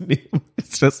mom's name.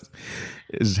 It's just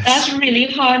that's really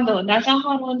hard though. That's a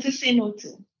hard one to say no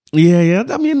to. Yeah.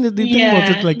 I mean, the thing about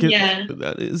it, like,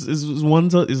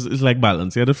 it's like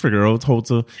balance. You have to figure out how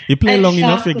to. You play long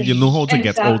enough, you know how to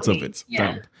get out of it.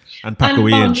 Yeah. And pack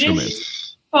away your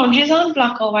instruments. Boundaries on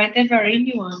black or white, they're very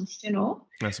nuanced,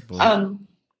 I suppose.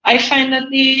 I find that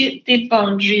the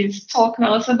boundaries talk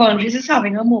now, so boundaries is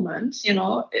having a moment,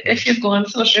 If you go on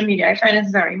social media, I find it's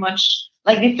very much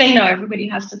like the thing now, everybody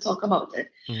has to talk about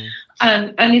it.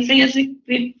 Mm-hmm. And the thing is,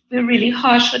 we're really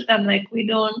harsh with them, like we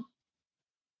don't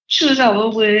choose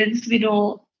our words, we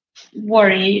don't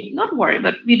not worry,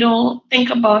 but we don't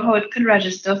think about how it could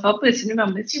register for a person.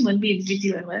 Remember, it's human beings we're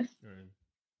dealing with.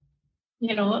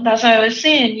 That's why I was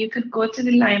saying you could go to the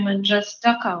line and just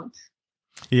duck out.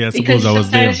 Yeah, I suppose I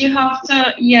was there. Because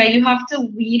sometimes you have to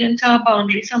weed into our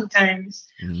boundary sometimes.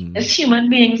 As human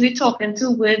beings, we're talking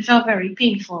to words are very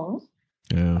painful.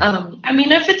 Yeah. I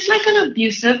mean, if it's like an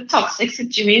abusive, toxic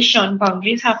situation,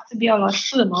 boundaries have to be a lot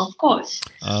firmer, of course.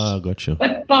 Gotcha.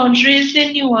 But boundaries,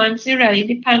 the nuance, they really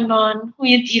depend on who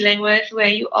you're dealing with, where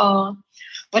you are,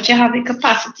 what you have the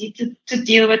capacity to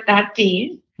deal with that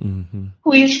day. Mm-hmm.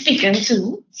 Who you're speaking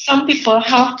to. Some people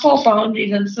have poor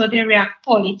boundaries and so they react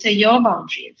poorly to your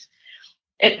boundaries.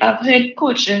 I've heard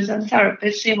coaches and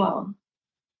therapists say, well,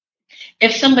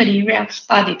 if somebody reacts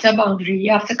badly to a boundary,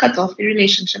 you have to cut off the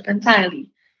relationship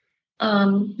entirely.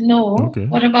 No. Okay.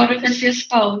 What about if it's your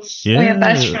spouse or your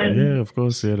best friend? Yeah, of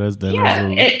course. Yeah, that's then Yeah,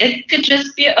 also. it could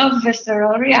just be a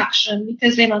visceral reaction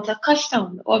because they're not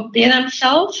accustomed, or they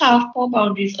themselves have poor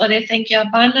boundaries, or they think you're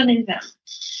abandoning them.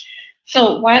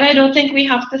 So while I don't think we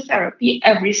have to therapy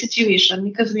every situation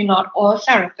because we're not all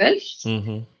therapists,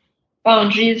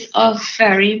 boundaries are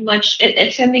very much,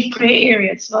 it's in the gray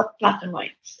area. It's not black and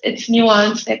white. It's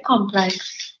nuanced, they're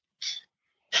complex.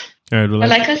 But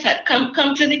like I said,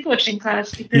 come to the coaching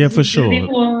class because yeah, for sure.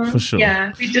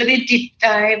 Yeah, we do the deep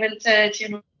dive into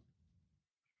it,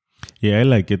 Yeah, I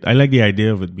like it. I like the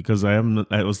idea of it because I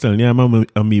was telling you, I'm an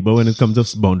amoeba when it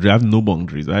comes to boundary. I have no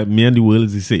boundaries. Me and the world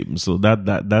is the same. So that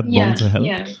bound to help.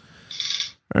 Yeah.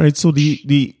 All right. So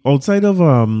the outside of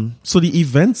so the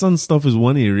events and stuff is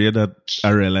one area that I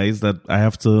realize that I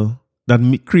have to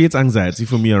creates anxiety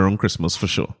for me around Christmas for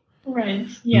sure. Right.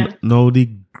 Yeah. Now the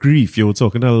grief, you were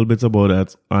talking a little bit about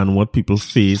that and what people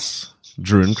face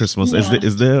during Christmas. Yeah.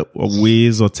 Is there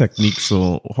ways or techniques,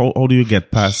 or how do you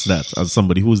get past that as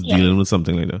somebody who's dealing with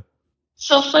something like that?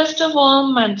 So first of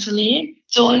all, mentally,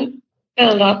 don't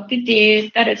build up the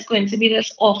day that it's going to be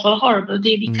this awful, horrible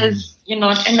day because you're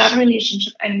not in that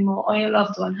relationship anymore or your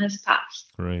loved one has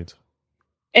passed. Right.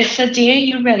 It's a day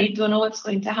you really don't know what's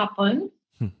going to happen.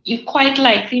 You quite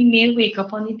likely may wake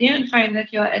up on the day and find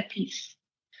that you're at peace.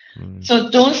 So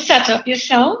don't set up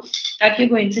yourself that you're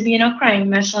going to be in a crying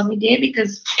mess on the day,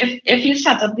 because if you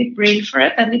set up the brain for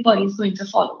it, then the body is going to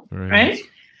follow, right?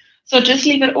 So just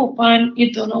leave it open.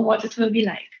 You don't know what it will be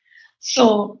like.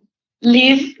 So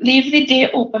leave the day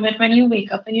open, and when you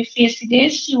wake up and you face the day,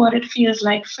 see what it feels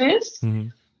like first.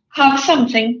 Have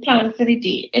something planned for the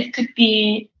day. It could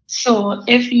be, so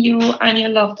if you and your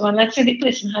loved one, let's say the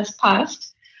person has passed,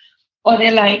 or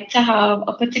they like to have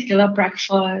a particular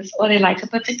breakfast, or they like a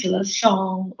particular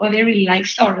song, or they really like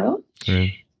sorrow.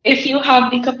 If you have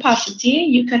the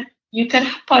capacity, you can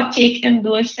partake in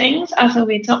those things as a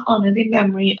way to honor the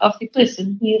memory of the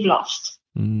person who you've lost.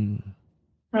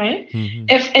 Right?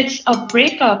 If it's a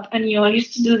breakup and you all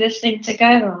used to do this thing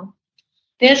together,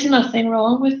 there's nothing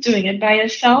wrong with doing it by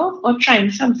yourself or trying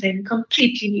something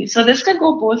completely new. So this can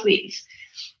go both ways.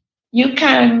 You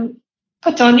can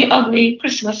put on the ugly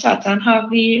Christmas sweater and have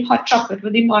the hot chocolate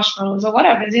with the marshmallows or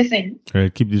whatever is your thing.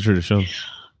 Right, keep the tradition.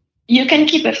 You can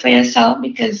keep it for yourself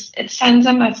because it sends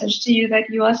a message to you that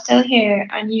you are still here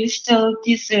and you still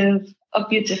deserve a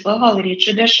beautiful holiday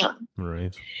tradition.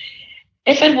 Right.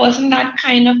 If it wasn't that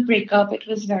kind of breakup, it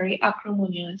was very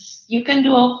acrimonious. You can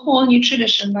do a whole new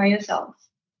tradition by yourself.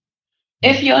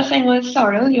 If your thing was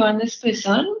sorrow, you and this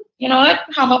person, you know what?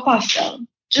 Have a pastel.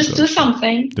 Just do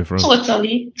something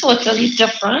totally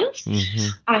different,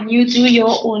 and you do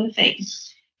your own thing.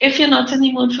 If you're not in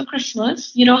the mood for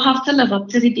Christmas, you don't have to live up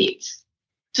to the date.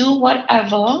 Do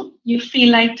whatever you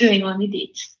feel like doing on the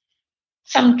date.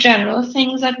 Some general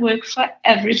things that work for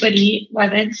everybody,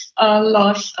 whether it's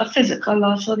a physical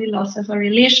loss, or the loss of a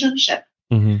relationship,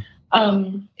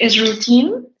 is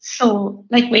routine. So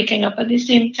like waking up at the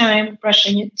same time,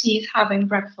 brushing your teeth, having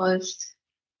breakfast.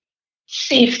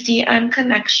 Safety and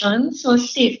connection. So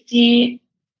safety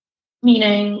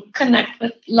meaning connect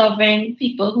with loving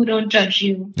people who don't judge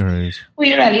you. Right. Who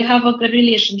you really have a good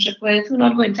relationship with, who are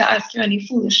not going to ask you any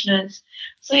foolishness.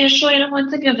 So you're sure you don't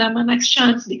want to give them a next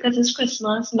chance because it's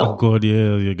Christmas? No. Oh God,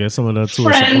 yeah, you get some of that too.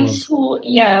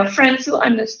 Friends who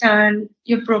understand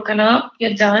you're broken up,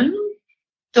 you're done.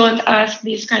 Don't ask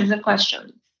these kinds of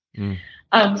questions.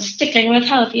 Sticking with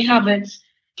healthy habits.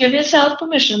 Give yourself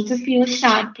permission to feel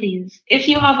sad, please. If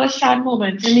you have a sad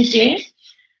moment in the day,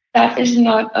 that is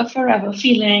not a forever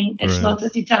feeling. It's not a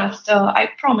disaster. I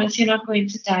promise you're not going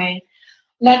to die.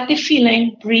 Let the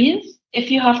feeling breathe.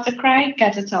 If you have to cry,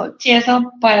 get it out. Tears are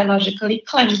biologically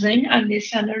cleansing and they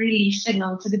send a relief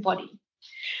signal to the body.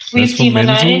 We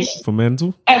demonize for men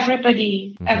too?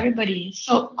 Everybody.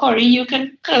 So, Corey, you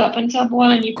can curl up into a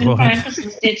ball and you can cry on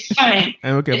Christmas Day. It's fine.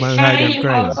 Okay, man, fine, you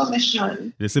have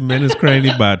permission. They say men is crying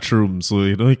in the bathroom, so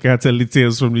you can't tell the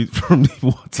tears from the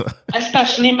water.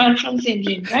 Especially man from St.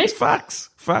 James, right? It's facts.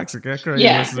 You can't cry.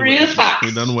 Yeah, real facts.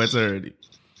 We done wet already.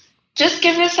 Just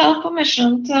give yourself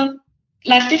permission to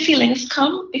let the feelings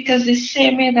come, because the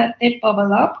same way that they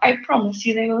bubble up, I promise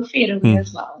you they will fade away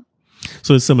as well.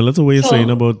 So it's similar to what you're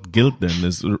saying about guilt then,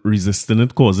 is resisting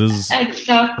it causes...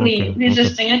 Exactly.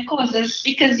 Resisting it causes,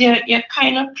 because you're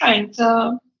kind of trying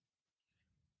to,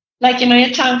 your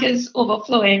tank is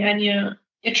overflowing and you're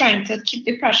trying to keep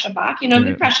the pressure back.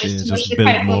 The pressure is too much, the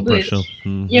pipe will burst.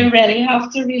 You really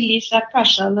have to release that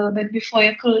pressure a little bit before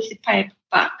you close the pipe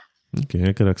back. Okay,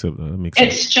 I could accept that. That makes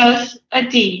sense. It's just a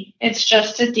day. It's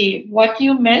just a day. What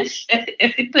you miss,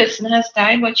 if the person has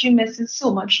died, what you miss is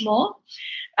so much more.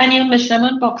 And you miss them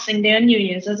on Boxing Day and New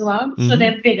Year's as well. So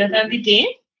they're bigger than the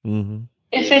day.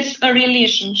 If it's a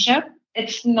relationship,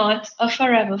 it's not a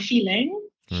forever feeling.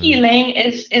 Healing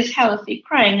is healthy.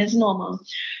 Crying is normal.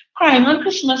 Crying on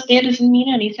Christmas Day doesn't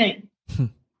mean anything.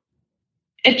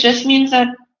 It just means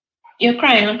that you're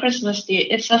crying on Christmas Day.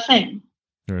 It's a thing.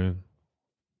 Right.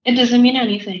 It doesn't mean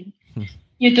anything.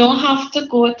 You don't have to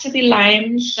go to the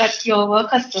lines that you're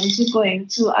accustomed to going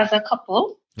to as a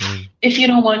couple. If you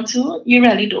don't want to, you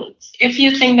really don't. If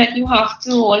you think that you have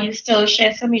to, or you still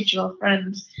share some mutual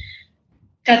friends,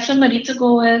 get somebody to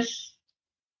go with.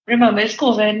 Remember, it's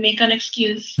COVID. Make an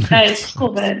excuse. It's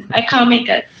COVID. I can't make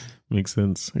it. Makes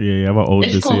sense. Yeah, you have an out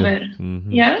it's this COVID. year.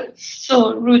 Yeah.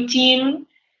 So routine,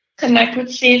 connect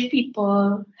with safe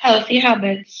people, healthy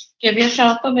habits. Give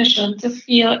yourself permission to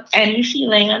feel any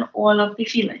feeling and all of the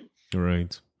feelings.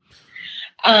 Right.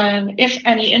 And if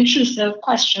any intrusive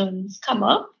questions come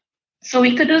up, so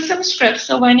we could do some scripts.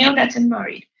 So when you're getting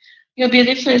married, you'll be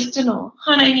the first to know,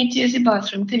 honey, I need to use the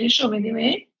bathroom. Can you show me the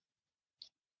way?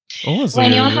 Oh, so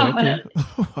when you're having okay.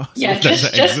 so yeah,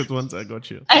 just exit once I got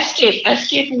you.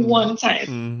 Escape one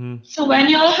time. So when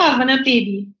you're having a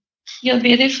baby, you'll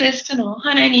be the first to know,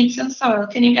 honey, I need some sorrel.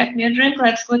 Can you get me a drink?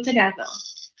 Let's go together.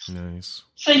 Nice.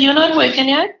 So you're not working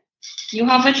yet? You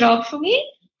have a job for me?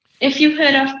 If you've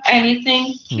heard of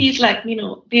anything, please let me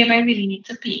know. Babe, I really need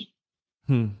to pee.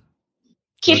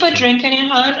 Keep a drink in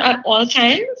your hand at all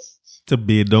times. To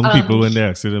bait down people when they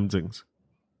ask you them things.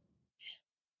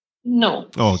 No.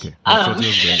 Oh, okay.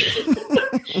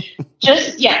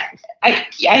 Just,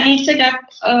 I need to get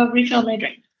refill my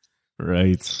drink.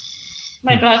 Right.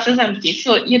 My glass is empty.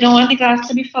 So you don't want the glass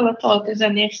to be full at all because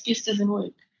then the excuse doesn't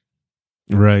work.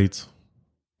 Right.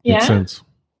 Yeah. Makes sense.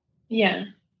 Yeah.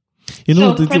 You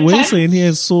know, so what you're saying here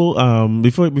is so,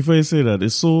 before you say that,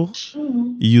 it's so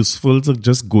useful to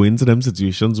just go into them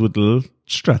situations with a little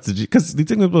strategy. Because the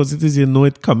thing about it is you know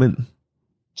it coming.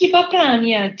 Keep a plan,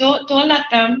 yeah. Don't let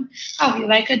them have you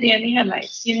like a day in the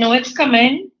headlights. You know it's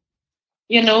coming.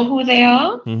 You know who they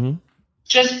are.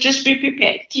 Just be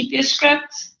prepared. Keep your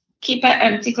script. Keep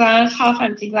an empty glass, half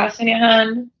empty glass in your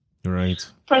hand. Right.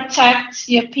 Protect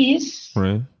your peace.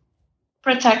 Right.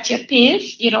 Protect your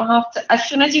pace. You don't have to, as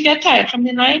soon as you get tired from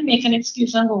the line, make an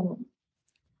excuse and go home.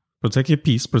 Protect your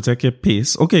peace, protect your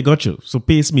pace. Okay, got you. So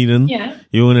pace meaning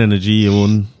your own energy,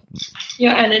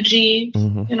 your energy,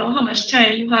 you know, how much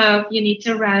time you have, you need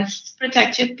to rest,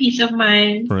 protect your peace of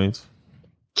mind. Right.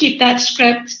 Keep that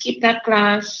script, keep that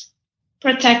glass,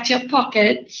 protect your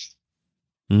pockets.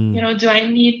 You know,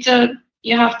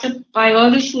 you have to buy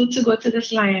all this food to go to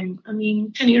this line. I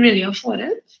mean, can you really afford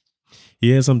it?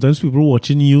 Yeah, sometimes people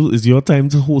watching you, is your time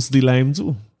to host the lime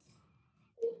too.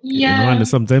 Yeah. You know, and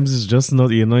sometimes it's just not,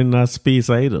 you're not in that space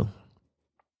either.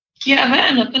 Yeah, I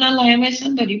end up in a lime where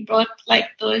somebody brought like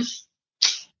those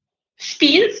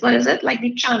speeds, what is it? Like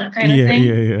the chana kind of thing.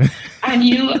 Yeah. And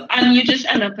you just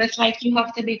end up with like you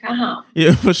have to bake a ham.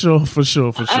 Yeah, for sure.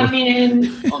 I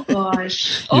mean,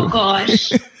 oh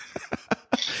gosh.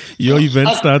 Your event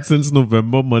starts since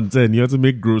November month and you have to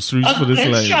make groceries for this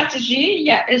line. Strategy,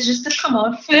 is just to come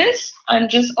out first and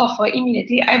just offer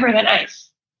immediately. I bring an ice.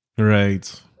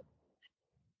 Right.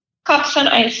 Cups and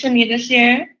ice for me this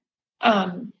year.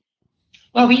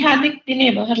 Well, we had the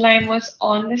neighborhood line was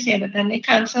on this year, but then they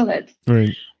canceled it.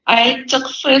 Right. I took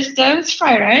first dibs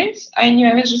fried rice. I knew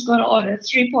I was just going to order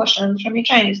 3 portions from the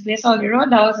Chinese place on the road.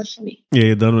 That was it for me. Yeah,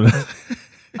 you're done with that.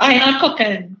 I'm not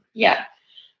cooking. Yeah.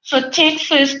 So take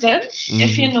first dibs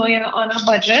if you know you're on a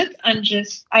budget and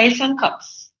just ice and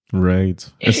cups. Right.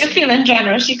 If you're feeling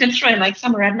generous, you can throw in like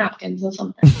some red napkins or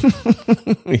something.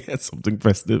 Yeah, something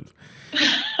festive.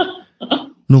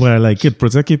 No, but I like it.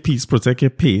 Protect your peace, protect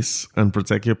your pace, and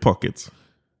protect your pockets.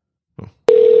 Oh.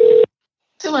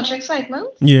 Too much excitement?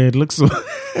 Yeah, it looks so.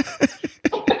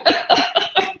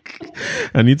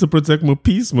 I need to protect my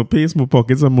peace, my pace, my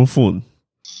pockets, and my phone.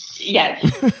 Yes.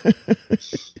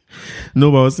 No,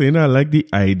 but I was saying I like the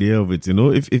idea of it. You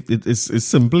know, if it's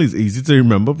simple, it's easy to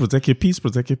remember. Protect your peace,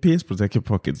 protect your pace, protect your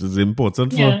pockets. It's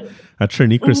important for a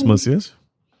Trini Christmas, yes?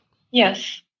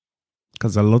 Yes.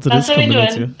 Because a lot of this coming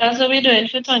out here. That's what we're doing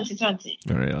for 2020.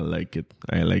 All right, I like it.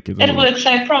 It works,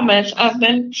 I promise. I've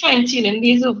been fine-tuning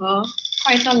these over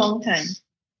quite a long time.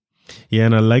 Yeah,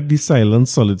 and I like the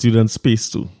silence, solitude, and space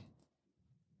too.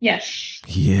 Yes.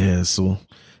 Yeah, so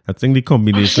I think the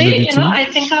combination Actually, of the two. I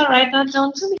think I'll write that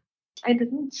down too. I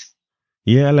didn't.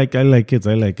 Yeah, I like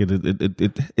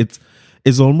it.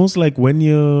 It's almost like when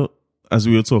you're as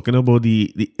we were talking about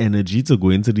the energy to go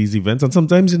into these events, and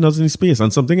sometimes you're not in space.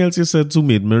 And something else you said too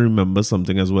made me remember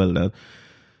something as well, that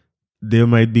there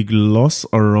might be loss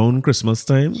around Christmas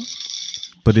time,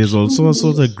 but there's also a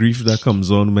sort of grief that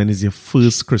comes on when it's your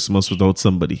first Christmas without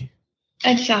somebody.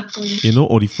 Exactly. You know,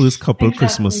 or the first couple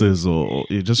Christmases, or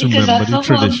you just because remember the traditions.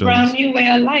 Because that's a brand new way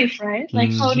of life, right?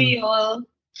 Like, how do y'all,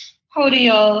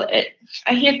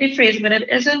 I hate the phrase, but it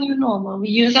is a new normal. We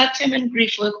use that term in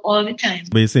grief work all the time.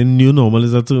 But you say new normal,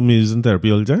 is that term you use in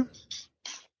therapy all the time?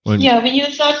 Yeah, we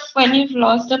use that when you've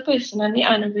lost a person and the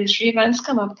anniversary events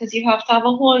come up, because you have to have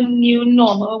a whole new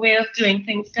normal way of doing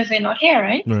things because they're not here,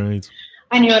 right? Right.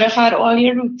 And you would have had all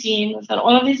your routines and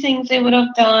all of these things they would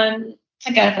have done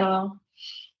together.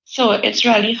 So it's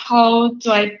really, how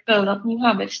do I build up new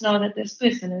habits now that this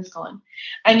person is gone?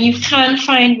 And you can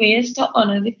find ways to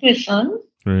honor the person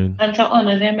and to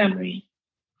honor their memory.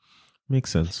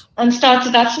 Makes sense. And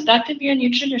that could be a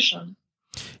new tradition.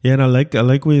 Yeah, and I like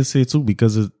what you say too,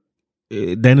 because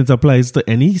then it applies to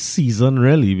any season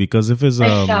really. Because if it's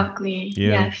exactly,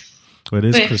 yes. Whether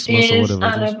it's Christmas or whatever,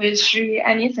 anniversary,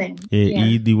 anything.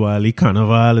 Eid, Diwali,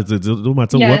 Carnival, it don't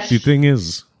matter what the thing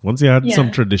is. Once you had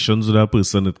some traditions with that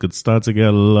person, it could start to get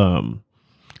a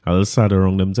little sad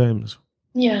around them times.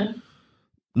 Yeah.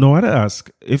 No, I had to ask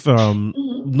if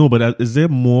no, but is there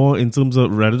more in terms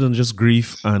of, rather than just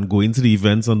grief and going to the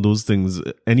events and those things,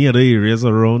 any other areas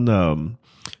around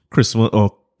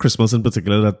Christmas in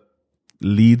particular that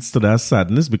leads to that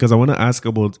sadness? Because I want to ask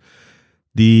about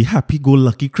the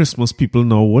happy-go-lucky Christmas people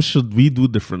now. What should we do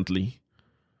differently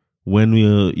when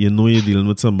you're dealing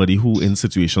with somebody who in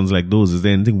situations like those? Is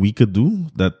there anything we could do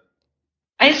that?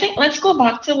 I think let's go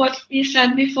back to what we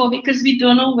said before, because we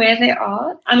don't know where they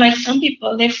are. And like some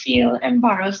people, they feel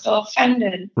embarrassed or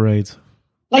offended. Right.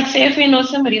 Like say if we know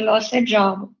somebody lost their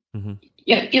job,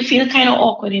 you feel kind of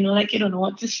awkward, like you don't know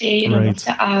what to say, you don't know what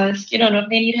to ask, you don't know if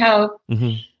they need help.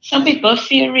 Some people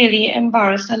feel really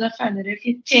embarrassed and offended if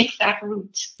you take that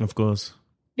route. Of course.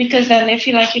 Because then they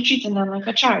feel like you're treating them like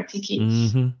a charity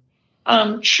case.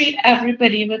 Treat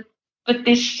everybody with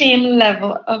the same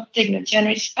level of dignity and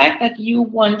respect that you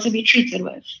want to be treated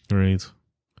with. Right.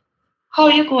 How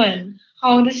are you going?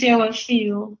 How does your work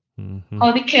feel?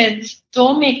 How the kids,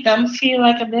 don't make them feel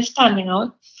like if they're standing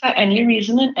out for any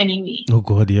reason in any way. Oh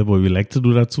God, yeah, boy, we like to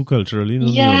do that too culturally.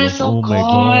 Yes, oh my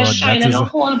God, shining a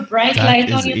whole bright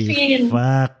light on your face.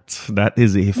 That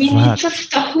is a fact. We need to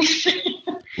stop with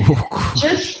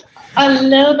just a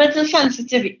little bit of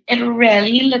sensitivity. It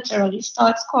really, literally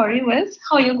starts, Corey, with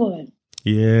how you going.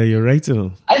 Yeah, you're right.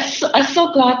 I'm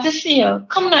so glad to see you.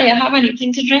 Come now, you have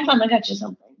anything to drink? I'm gonna get you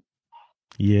something.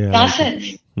 Yeah, that's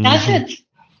it. That's it.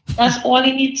 That's all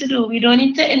you need to do. We don't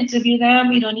need to interview them.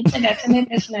 We don't need to get in their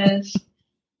business.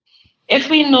 If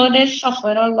we know they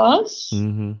suffered a loss,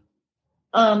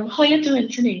 how you doing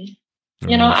today?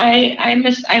 I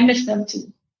miss them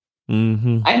too.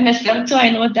 I miss them too.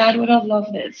 I know Dad would have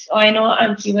loved this, or I know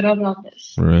Auntie would have loved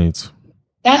this. Right.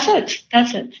 That's it.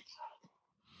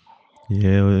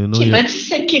 Yeah,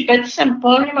 keep it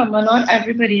simple. Remember, not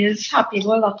everybody is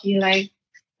happy-go-lucky like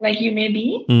you may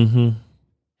be.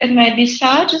 It might be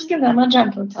sad. Just give them a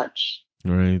gentle touch.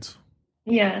 Right.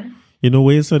 Yeah.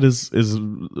 What you said is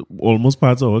almost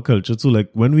part of our culture too. Like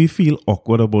when we feel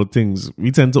awkward about things, we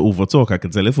tend to overtalk. I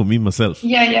can tell it for me myself.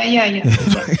 Yeah.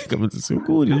 Coming to say,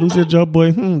 "Cool, you lose your job,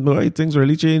 boy. Boy, things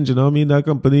really change. You know what I mean? That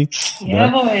company." Yeah,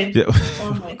 boy. Yeah.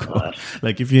 Oh my God.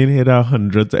 Like if you ain't heard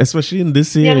 100, especially in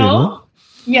this year,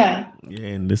 Yeah. Yeah,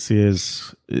 in this year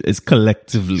it's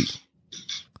collectively.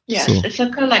 Yes, it's a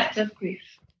collective grief.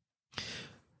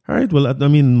 All right. Well, I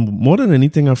mean, more than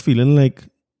anything, I'm feeling like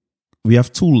we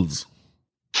have tools.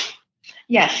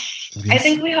 Yes. I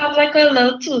think we have like a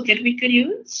little toolkit we could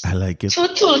use. I like it. 2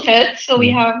 toolkits. So we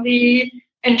have the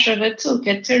introvert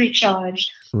toolkit to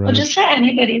recharge, or just for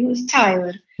anybody who's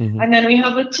tired. And then we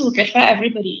have a toolkit for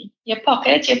everybody. Your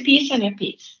pocket, your peace, and your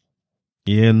peace.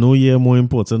 Yeah, no year more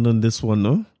important than this one,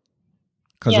 no?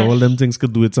 Because all them things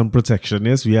could do with some protection.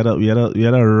 Yes, we had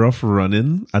a rough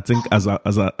run-in. I think as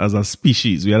a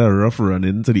species, we had a rough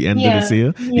run-in to the end of this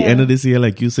year. The end of this year,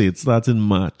 like you say, it starts in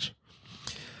March.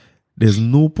 There's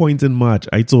no point in March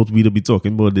I thought we'd be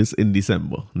talking about this in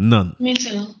December. None. Me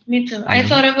too. I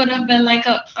thought it would have been like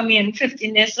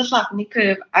 15 days to flatten the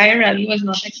curve. I really was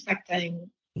not expecting.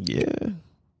 Yeah.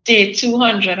 Day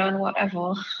 200 and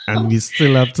whatever. And we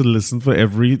still have to listen for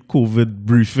every COVID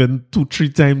briefing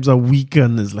 2-3 times a week,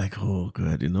 and it's like, oh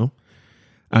God,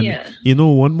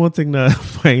 And one more thing that I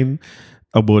find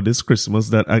about this Christmas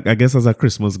that I guess as a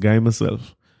Christmas guy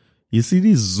myself, You see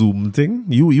this Zoom thing?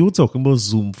 You were talking about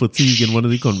Zoom fatigue in one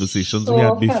of the conversations we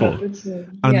had before.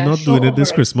 I'm not doing it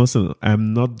this Christmas.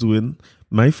 I'm not doing.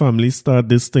 My family started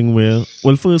this thing where,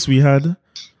 well, first we had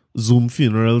Zoom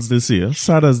funerals this year.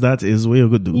 Sad as that is, what you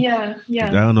could do. Yeah.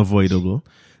 They're unavoidable.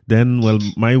 Then, well,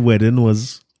 my wedding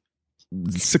was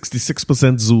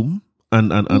 66% Zoom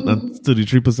and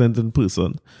 33% in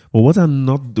person. But what I'm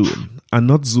not doing, I'm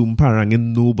not Zoom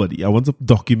paranging nobody. I want to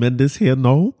document this here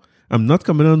now. I'm not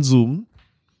coming on Zoom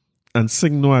and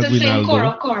sing no Aguinaldo.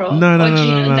 No.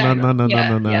 I'm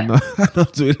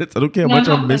not doing it. I don't care much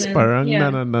I miss Parang.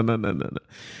 No.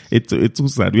 It's too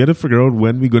sad. We had to figure out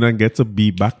when we're gonna get to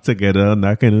be back together and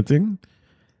that kind of thing.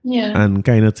 Yeah. And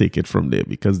kind of take it from there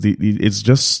because it's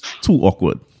just too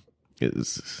awkward.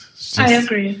 I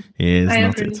agree. Yeah, it's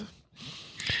not it.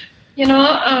 You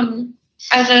know,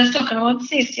 as I was talking about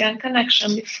safety and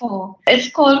connection before, it's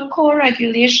called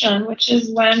co-regulation, which is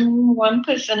when one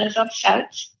person is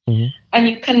upset and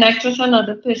you connect with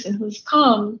another person who's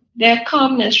calm. Their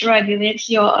calmness regulates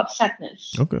your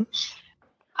upsetness. Okay.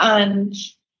 And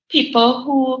people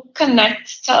who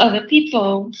connect to other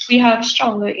people, we have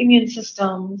stronger immune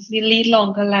systems, we lead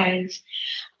longer lives,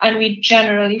 and we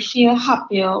generally feel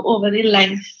happier over the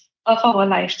length of our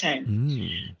lifetime.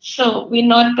 So we're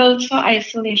not built for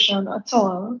isolation at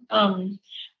all.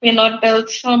 We're not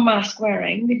built for mask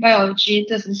wearing. The biology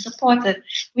doesn't support it.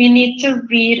 We need to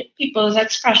read people's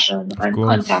expression and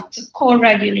contact to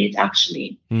co-regulate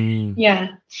actually. Yeah.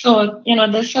 So,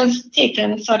 this has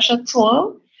taken such a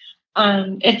toll.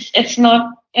 It's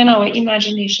not in our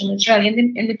imagination. It's really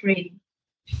in the brain.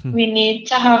 We need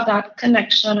to have that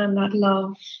connection and that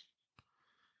love.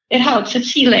 It helps.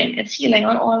 It's healing. It's healing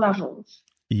on all levels.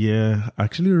 Yeah, I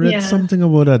actually read something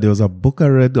about that. There was a book I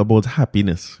read about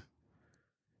happiness.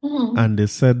 And they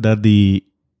said that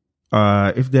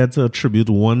if they had to attribute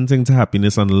one thing to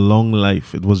happiness and long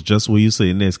life, it was just what you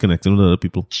saying there, is connecting with other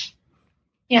people.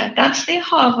 Yeah, that's the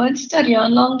Harvard study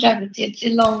on longevity. It's the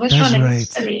longest running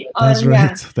study on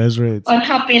on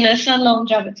happiness and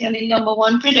longevity. And the number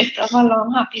one predictor of a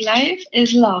long, happy life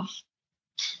is love.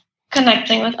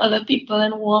 Connecting with other people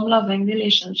in warm, loving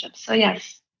relationships. So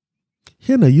yes.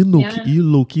 Yeah, now you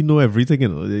low-key know everything, a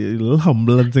little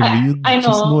humble and thing. I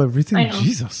just know everything. I know.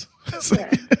 Jesus. Yeah.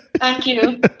 Thank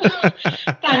you.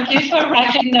 Thank you for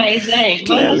recognizing.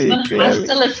 Clearly. My husband has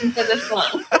to listen to this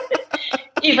one.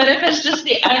 Even if it's just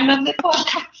the end of the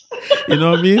podcast. You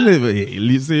know what I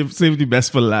mean? Save the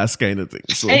best for last kind of thing.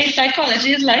 So, hey,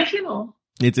 psychology is life,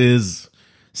 It is.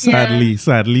 Sadly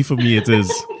for me, it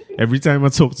is. Every time I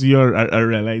talk to you, I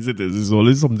realize it is. There's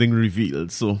always something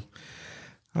revealed. So,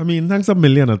 I mean, thanks a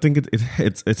million. I think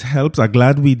it helps. I'm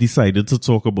glad we decided to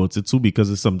talk about it too, because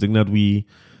it's something that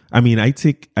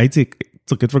I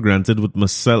took it for granted with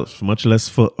myself, much less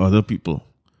for other people.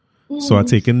 So I've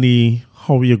taken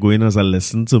how you're going as a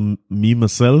lesson to me,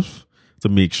 myself, to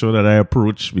make sure that I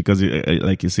approach, because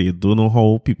like you say, you don't know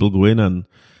how people go in, and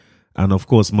of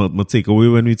course, my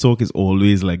takeaway when we talk is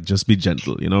always like, just be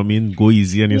gentle. You know what I mean? Go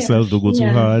easy on yourself. Don't go too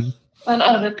hard. On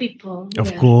other people.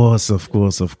 Of course.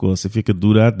 If you could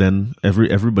do that, then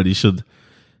everybody should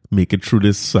make it through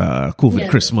this COVID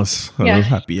Christmas a little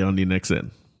happy on the next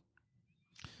end.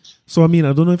 So, I mean,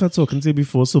 I don't know if I've talked to you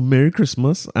before. So, Merry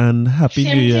Christmas and Happy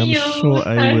New Year. I'm sure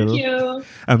I will. Thank you.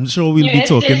 I'm sure we'll be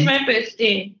talking. It's my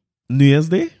birthday. New Year's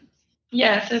Day?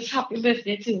 Yes, it's happy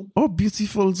birthday too. Oh,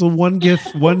 beautiful. So one gift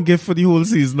for the whole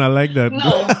season. I like that.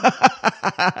 No.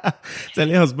 Tell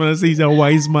your husband I say he's a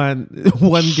wise man.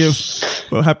 One gift.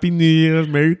 Well, Happy New Year,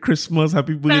 Merry Christmas,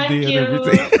 Happy birthday, and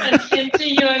everything. And same to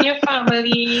you and your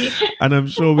family. And I'm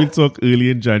sure we'll talk early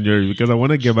in January, because I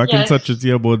want to get back in touch with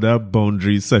you about that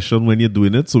boundary session when you're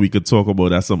doing it, so we could talk about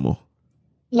that some more.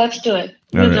 Let's do it.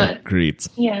 All right, great.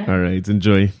 Yeah. All right,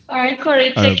 enjoy. All right,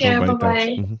 Corey, take care. Bye-bye.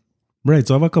 Mm-hmm. Right,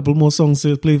 so I have a couple more songs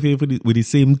to play for you with the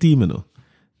same team,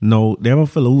 Now, they have a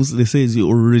fellow who they say is the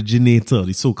originator,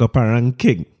 the soca parang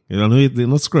king. You know, they're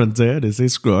not Scrunter, they say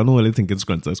Scrunter. I know what they think it's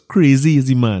Scrunter. It's Crazy is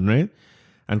the man, right?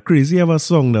 And Crazy have a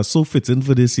song that's so fitting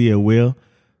for this year, where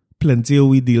plenty of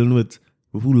we dealing with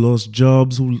who lost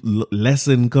jobs, who lost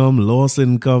income,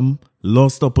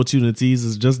 lost opportunities.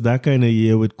 It's just that kind of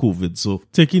year with COVID. So,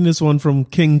 taking this one from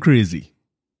King Crazy.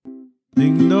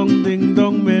 Ding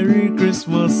dong, Merry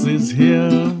Christmas is here.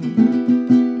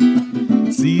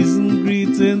 Season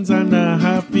greetings and a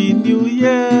Happy New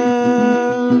Year.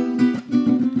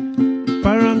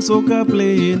 Parang Soca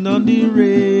playing on the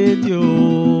radio.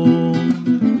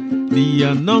 The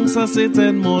announcer said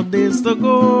 10 more days to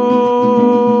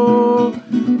go.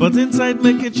 But inside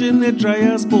my kitchen it dry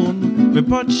as bone. My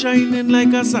pot shining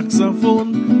like a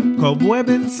saxophone. Cobweb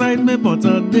inside my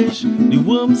butter dish. The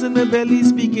worms in my belly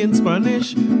speaking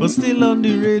Spanish. But still on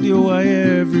the radio I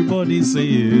hear everybody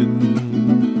saying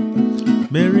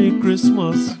Merry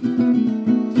Christmas,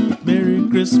 Merry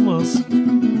Christmas,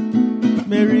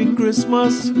 Merry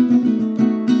Christmas,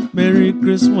 Merry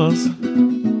Christmas.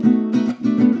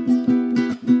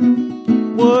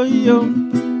 Woyo,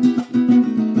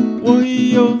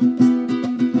 woyo,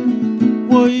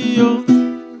 woyo,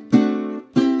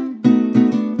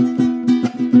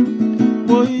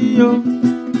 woyo,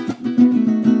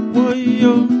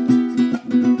 woyo,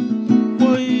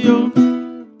 woyo.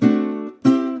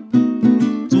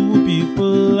 Two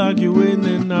people arguing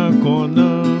in a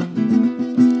corner,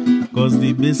 'cause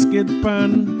the biscuit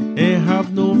pan ain't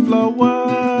have no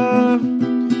flour.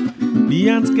 The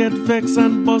ants get vexed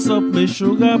and bust up my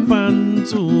sugar pan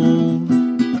too.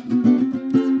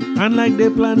 And like they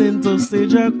planning to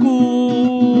stage a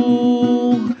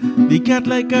coup. The cat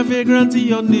like a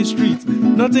vagrantee on the street.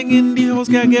 Nothing in the house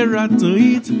can get rat to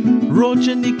eat. Roach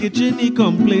in the kitchen he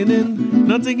complaining.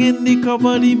 Nothing in the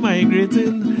cupboard he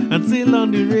migrating. And still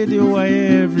on the radio I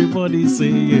hear everybody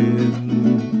saying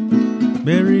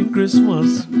Merry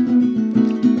Christmas,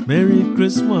 Merry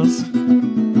Christmas,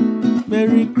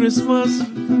 Merry Christmas,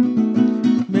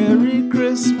 Merry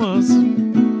Christmas,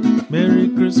 Merry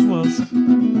Christmas.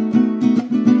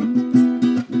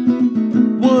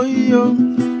 Woyo,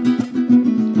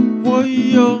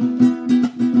 woyo,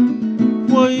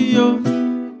 woyo,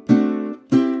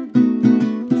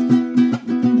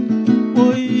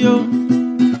 woyo,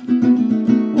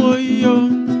 woyo,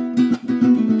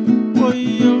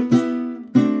 woyo.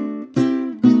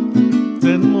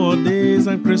 10 more days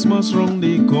and Christmas round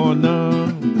the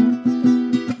corner.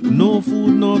 No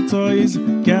food, no toys,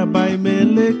 can't buy me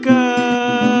liquor.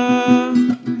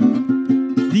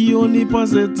 The only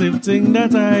positive thing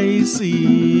that I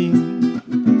see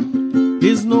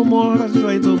is no more rats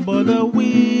try to bother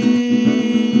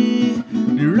we.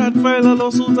 The rat filed a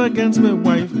lawsuit against my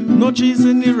wife. No cheese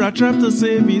in the rat trap to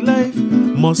save his life.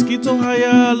 Mosquito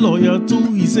hire a lawyer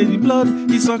too. He said the blood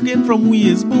he's sucking from we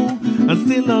is boo. And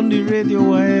still on the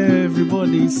radio I hear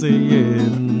everybody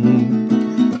saying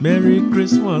Merry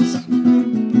Christmas,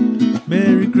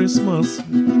 Merry Christmas,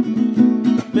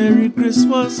 Merry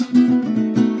Christmas,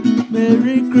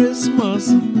 Merry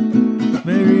Christmas,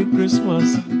 Merry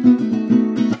Christmas,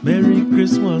 Merry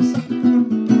Christmas.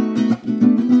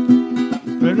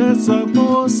 Pedosas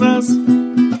cosas,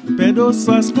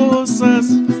 pedosas cosas,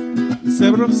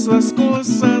 sabrosas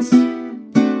cosas.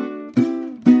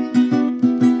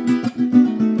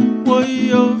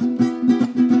 Woyo,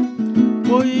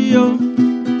 woyo,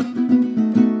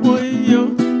 woyo.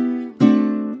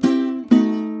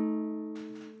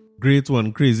 Great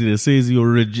one, crazy. They say the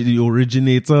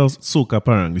originator of Soca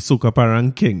Parang, the Soca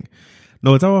Parang king.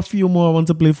 Now, I have a few more I want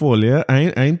to play for you. Yeah?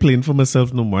 I ain't playing for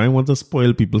myself no more. I want to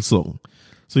spoil people's song.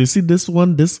 So you see this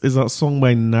one, this is a song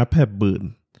by Nap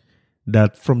Hepburn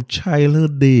that from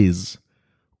childhood days,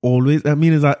 always, I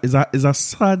mean, is a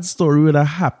sad story with a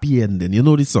happy ending. You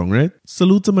know this song, right?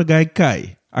 Salute to my guy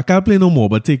Kai. I can't play no more,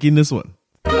 but take in this one.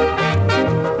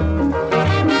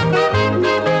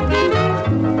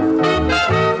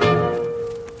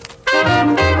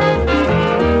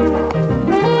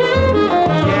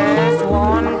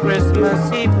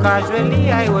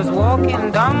 Casually I was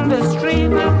walking down the street.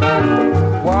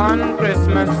 One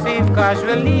Christmas Eve,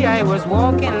 casually I was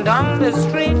walking down the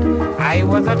street. I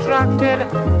was attracted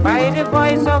by the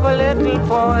voice of a little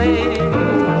boy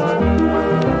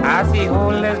as he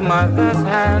held his mother's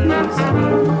hands,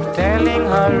 telling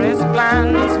her his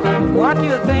plans. What do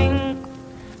you think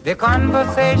the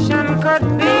conversation could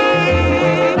be?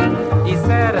 He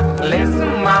said,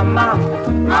 listen mama,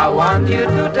 I want you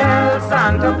to tell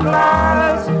Santa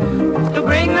Claus to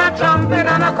bring a trumpet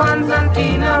and a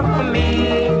concertina for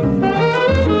me.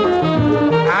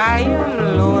 I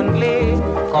am lonely,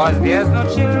 'cause there's no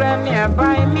children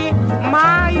nearby me.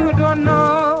 Ma, you don't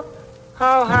know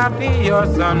how happy your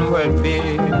son would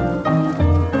be.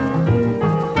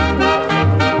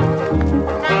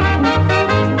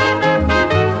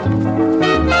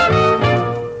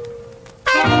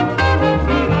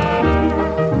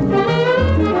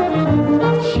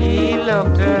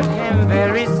 Looked at him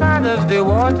very sad as the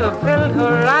water filled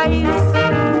her eyes,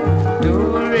 to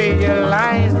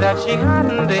realize that she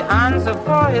hadn't the answer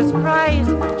for his prize.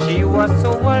 She was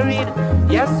so worried,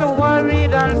 yes, so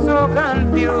worried and so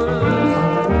confused.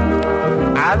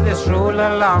 As they strolled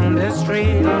along the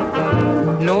street,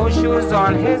 no shoes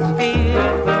on his feet,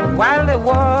 while they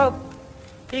walked,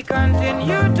 he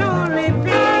continued to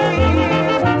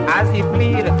repeat as he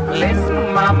pleaded,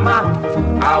 listen mama,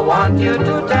 I want you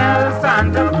to tell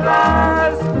Santa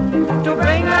Claus to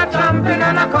bring a trumpet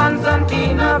and a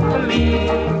concertina for me.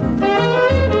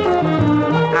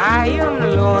 I am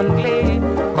lonely,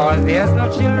 'cause there's no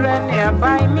children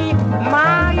nearby me.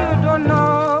 Ma, you don't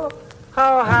know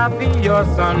how happy your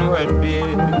son would be.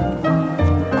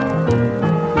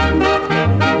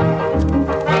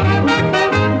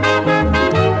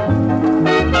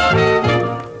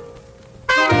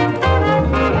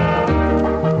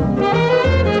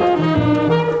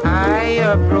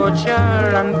 Approach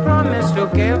her and promised to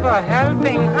give a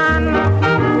helping hand.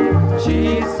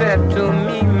 She said to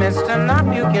me, Mr. Knapp,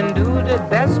 you can do the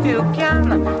best you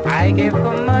can. I gave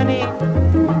her money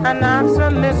and asked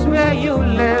her, miss, where you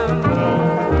live.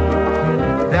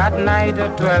 That night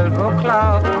at 12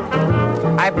 o'clock,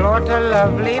 I brought a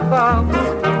lovely box.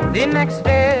 The next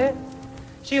day,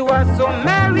 she was so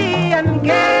merry and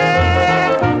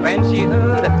gay when she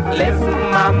heard, listen,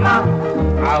 mama,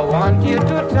 I want you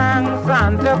to thank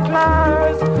Santa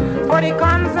Claus for the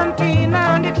concertina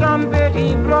and the trumpet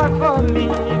he brought for me.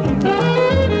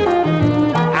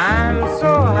 I'm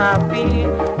so happy,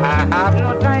 I have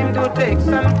no time to take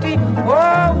some tea.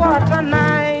 Oh, what a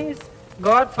nice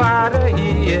godfather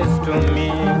he is to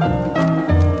me.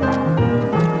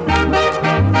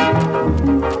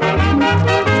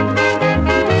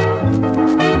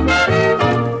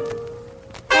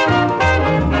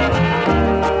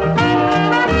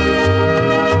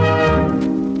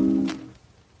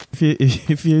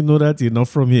 If you know that, you're not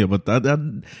from here. But that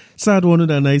sad one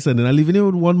with a nice ending. I'll leave you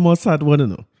with one more sad one, you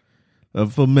know,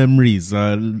 for memories.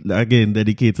 Again,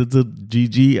 dedicated to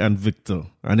Gigi and Victor.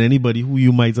 And anybody who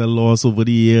you might have lost over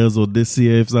the years or this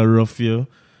year, if it's a rough year.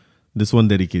 This one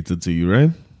dedicated to you,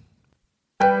 right?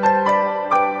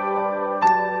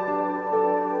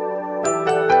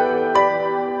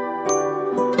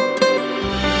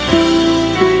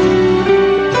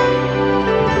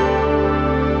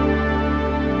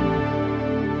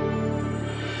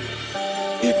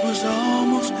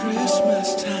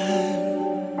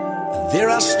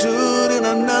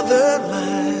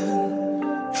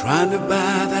 Trying to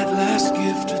buy that last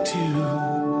gift or two,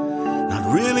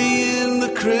 not really in the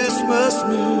Christmas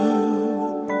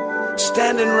mood.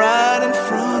 Standing right in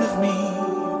front of me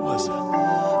was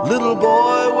a little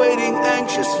boy waiting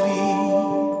anxiously,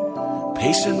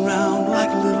 pacing round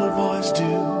like little boys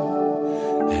do,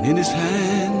 and in his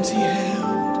hands he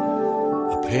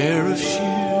held a pair of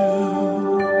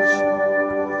shoes,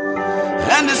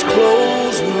 and his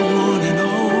clothes were worn and old.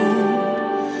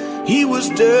 He was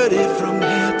dirty from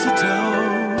head to toe,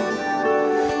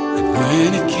 and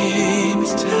when it came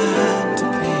his time to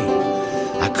pay,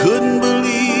 I couldn't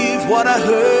believe what I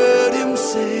heard him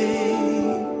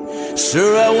say.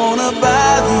 Sir, I wanna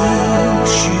buy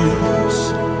these shoes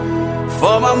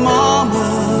for my mama,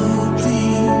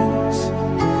 please.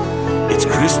 It's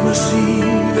Christmas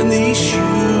Eve and these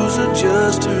shoes are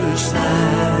just her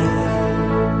size.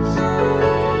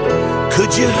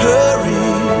 Could you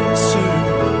hurry, sir?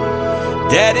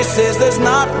 Daddy says there's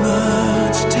not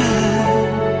much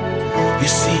time. You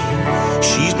see,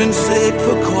 she's been sick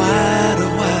for quite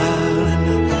a while, and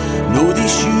I know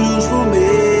these shoes will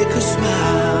make her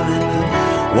smile, and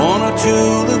I want her to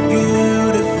look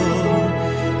beautiful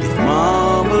if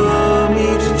Mama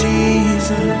meets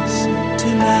Jesus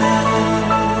tonight.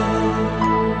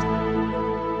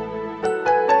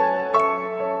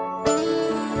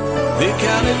 They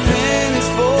counted pennies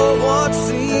for what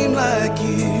seemed like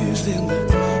years, then the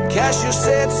cashier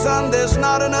said, son, there's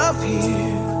not enough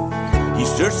here. He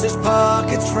searched his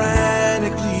pockets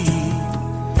frantically,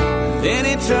 then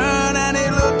he turned and he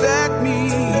looked at me.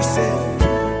 He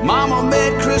said, Mama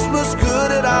made Christmas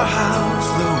good at our house,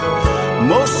 though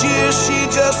most years she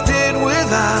just did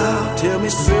without. Tell me,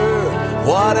 sir,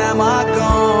 what am I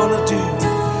gonna do?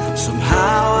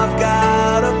 Somehow I've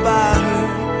gotta buy her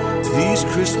these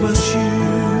Christmas shoes.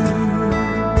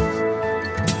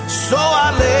 So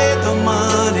I laid the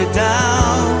money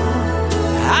down,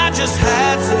 I just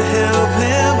had to help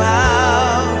him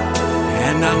out.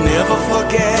 And I'll never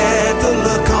forget the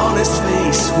look on his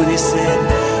face when he said,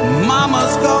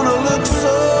 Mama's gonna look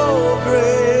so great.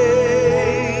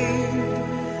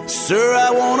 Sir,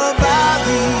 I wanna buy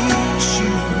these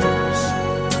shoes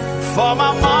for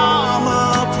my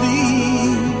mama,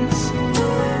 please.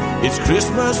 It's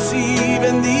Christmas Eve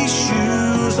and these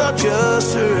shoes are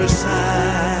just her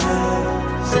size.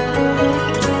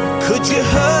 Could you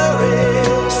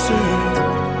hurry, sir?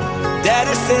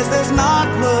 Daddy says there's not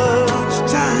much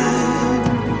time.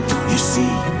 You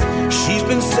see, she's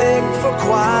been sick for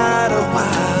quite a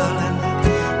while, and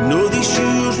I know these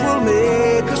shoes will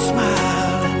make her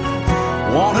smile.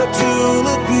 Want her to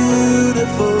look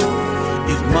beautiful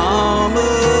if Mama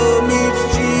meets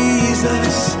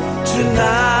Jesus tonight.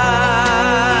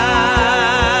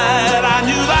 I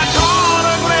knew I caught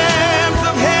a glimpse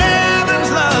of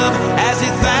heaven's love as he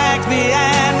thanked me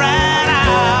and ran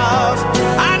out.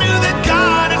 I knew that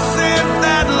God had sent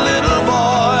that little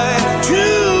boy to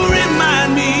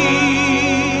remind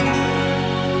me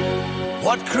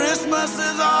what Christmas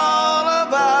is all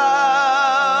about.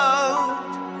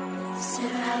 Sir,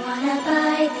 I wanna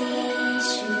buy these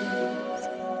shoes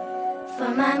for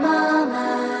my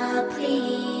mama,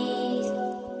 please.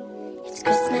 It's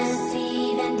Christmas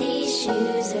Eve and these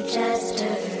shoes are just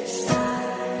her size.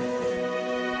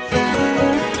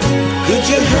 Could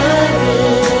you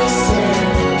hurry, sir?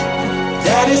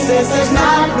 Daddy says there's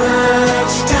not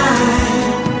much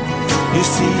time. You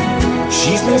see,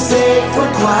 she's been sick for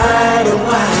quite a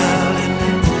while, and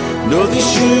I know these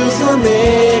shoes will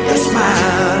make her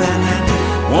smile, and I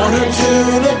want her to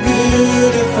look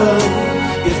beautiful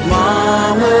if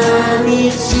Mama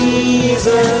meets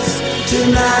Jesus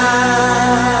tonight.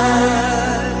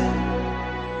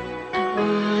 I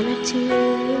want her to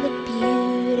look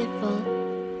beautiful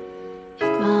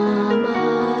if Mama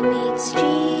meets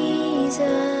Jesus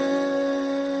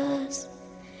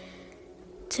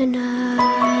tonight.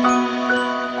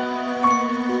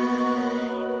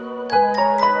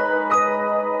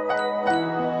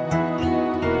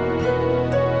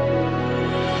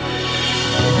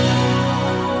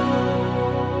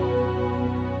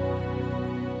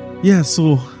 Yeah,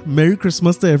 so Merry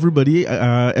Christmas to everybody.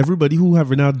 Everybody who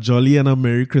having a jolly and a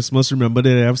Merry Christmas. Remember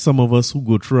that I have some of us who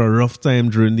go through a rough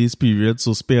time during these periods,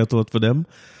 so spare a thought for them.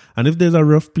 And if there's a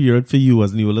rough period for you,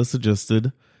 as Neola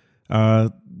suggested,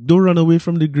 don't run away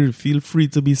from the grief. Feel free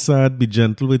to be sad, be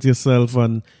gentle with yourself,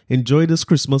 and enjoy this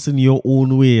Christmas in your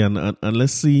own way. And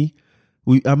let's see.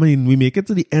 We make it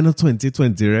to the end of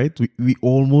 2020, right? We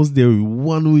almost there. We're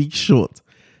 1 week short.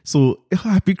 So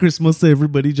happy Christmas to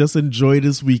everybody. Just enjoy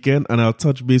this weekend, and I'll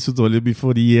touch base with all you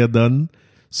before the year done,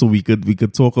 so we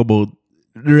could talk about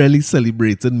really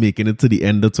celebrating making it to the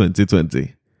end of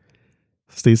 2020.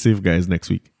 Stay safe, guys.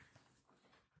 Next week.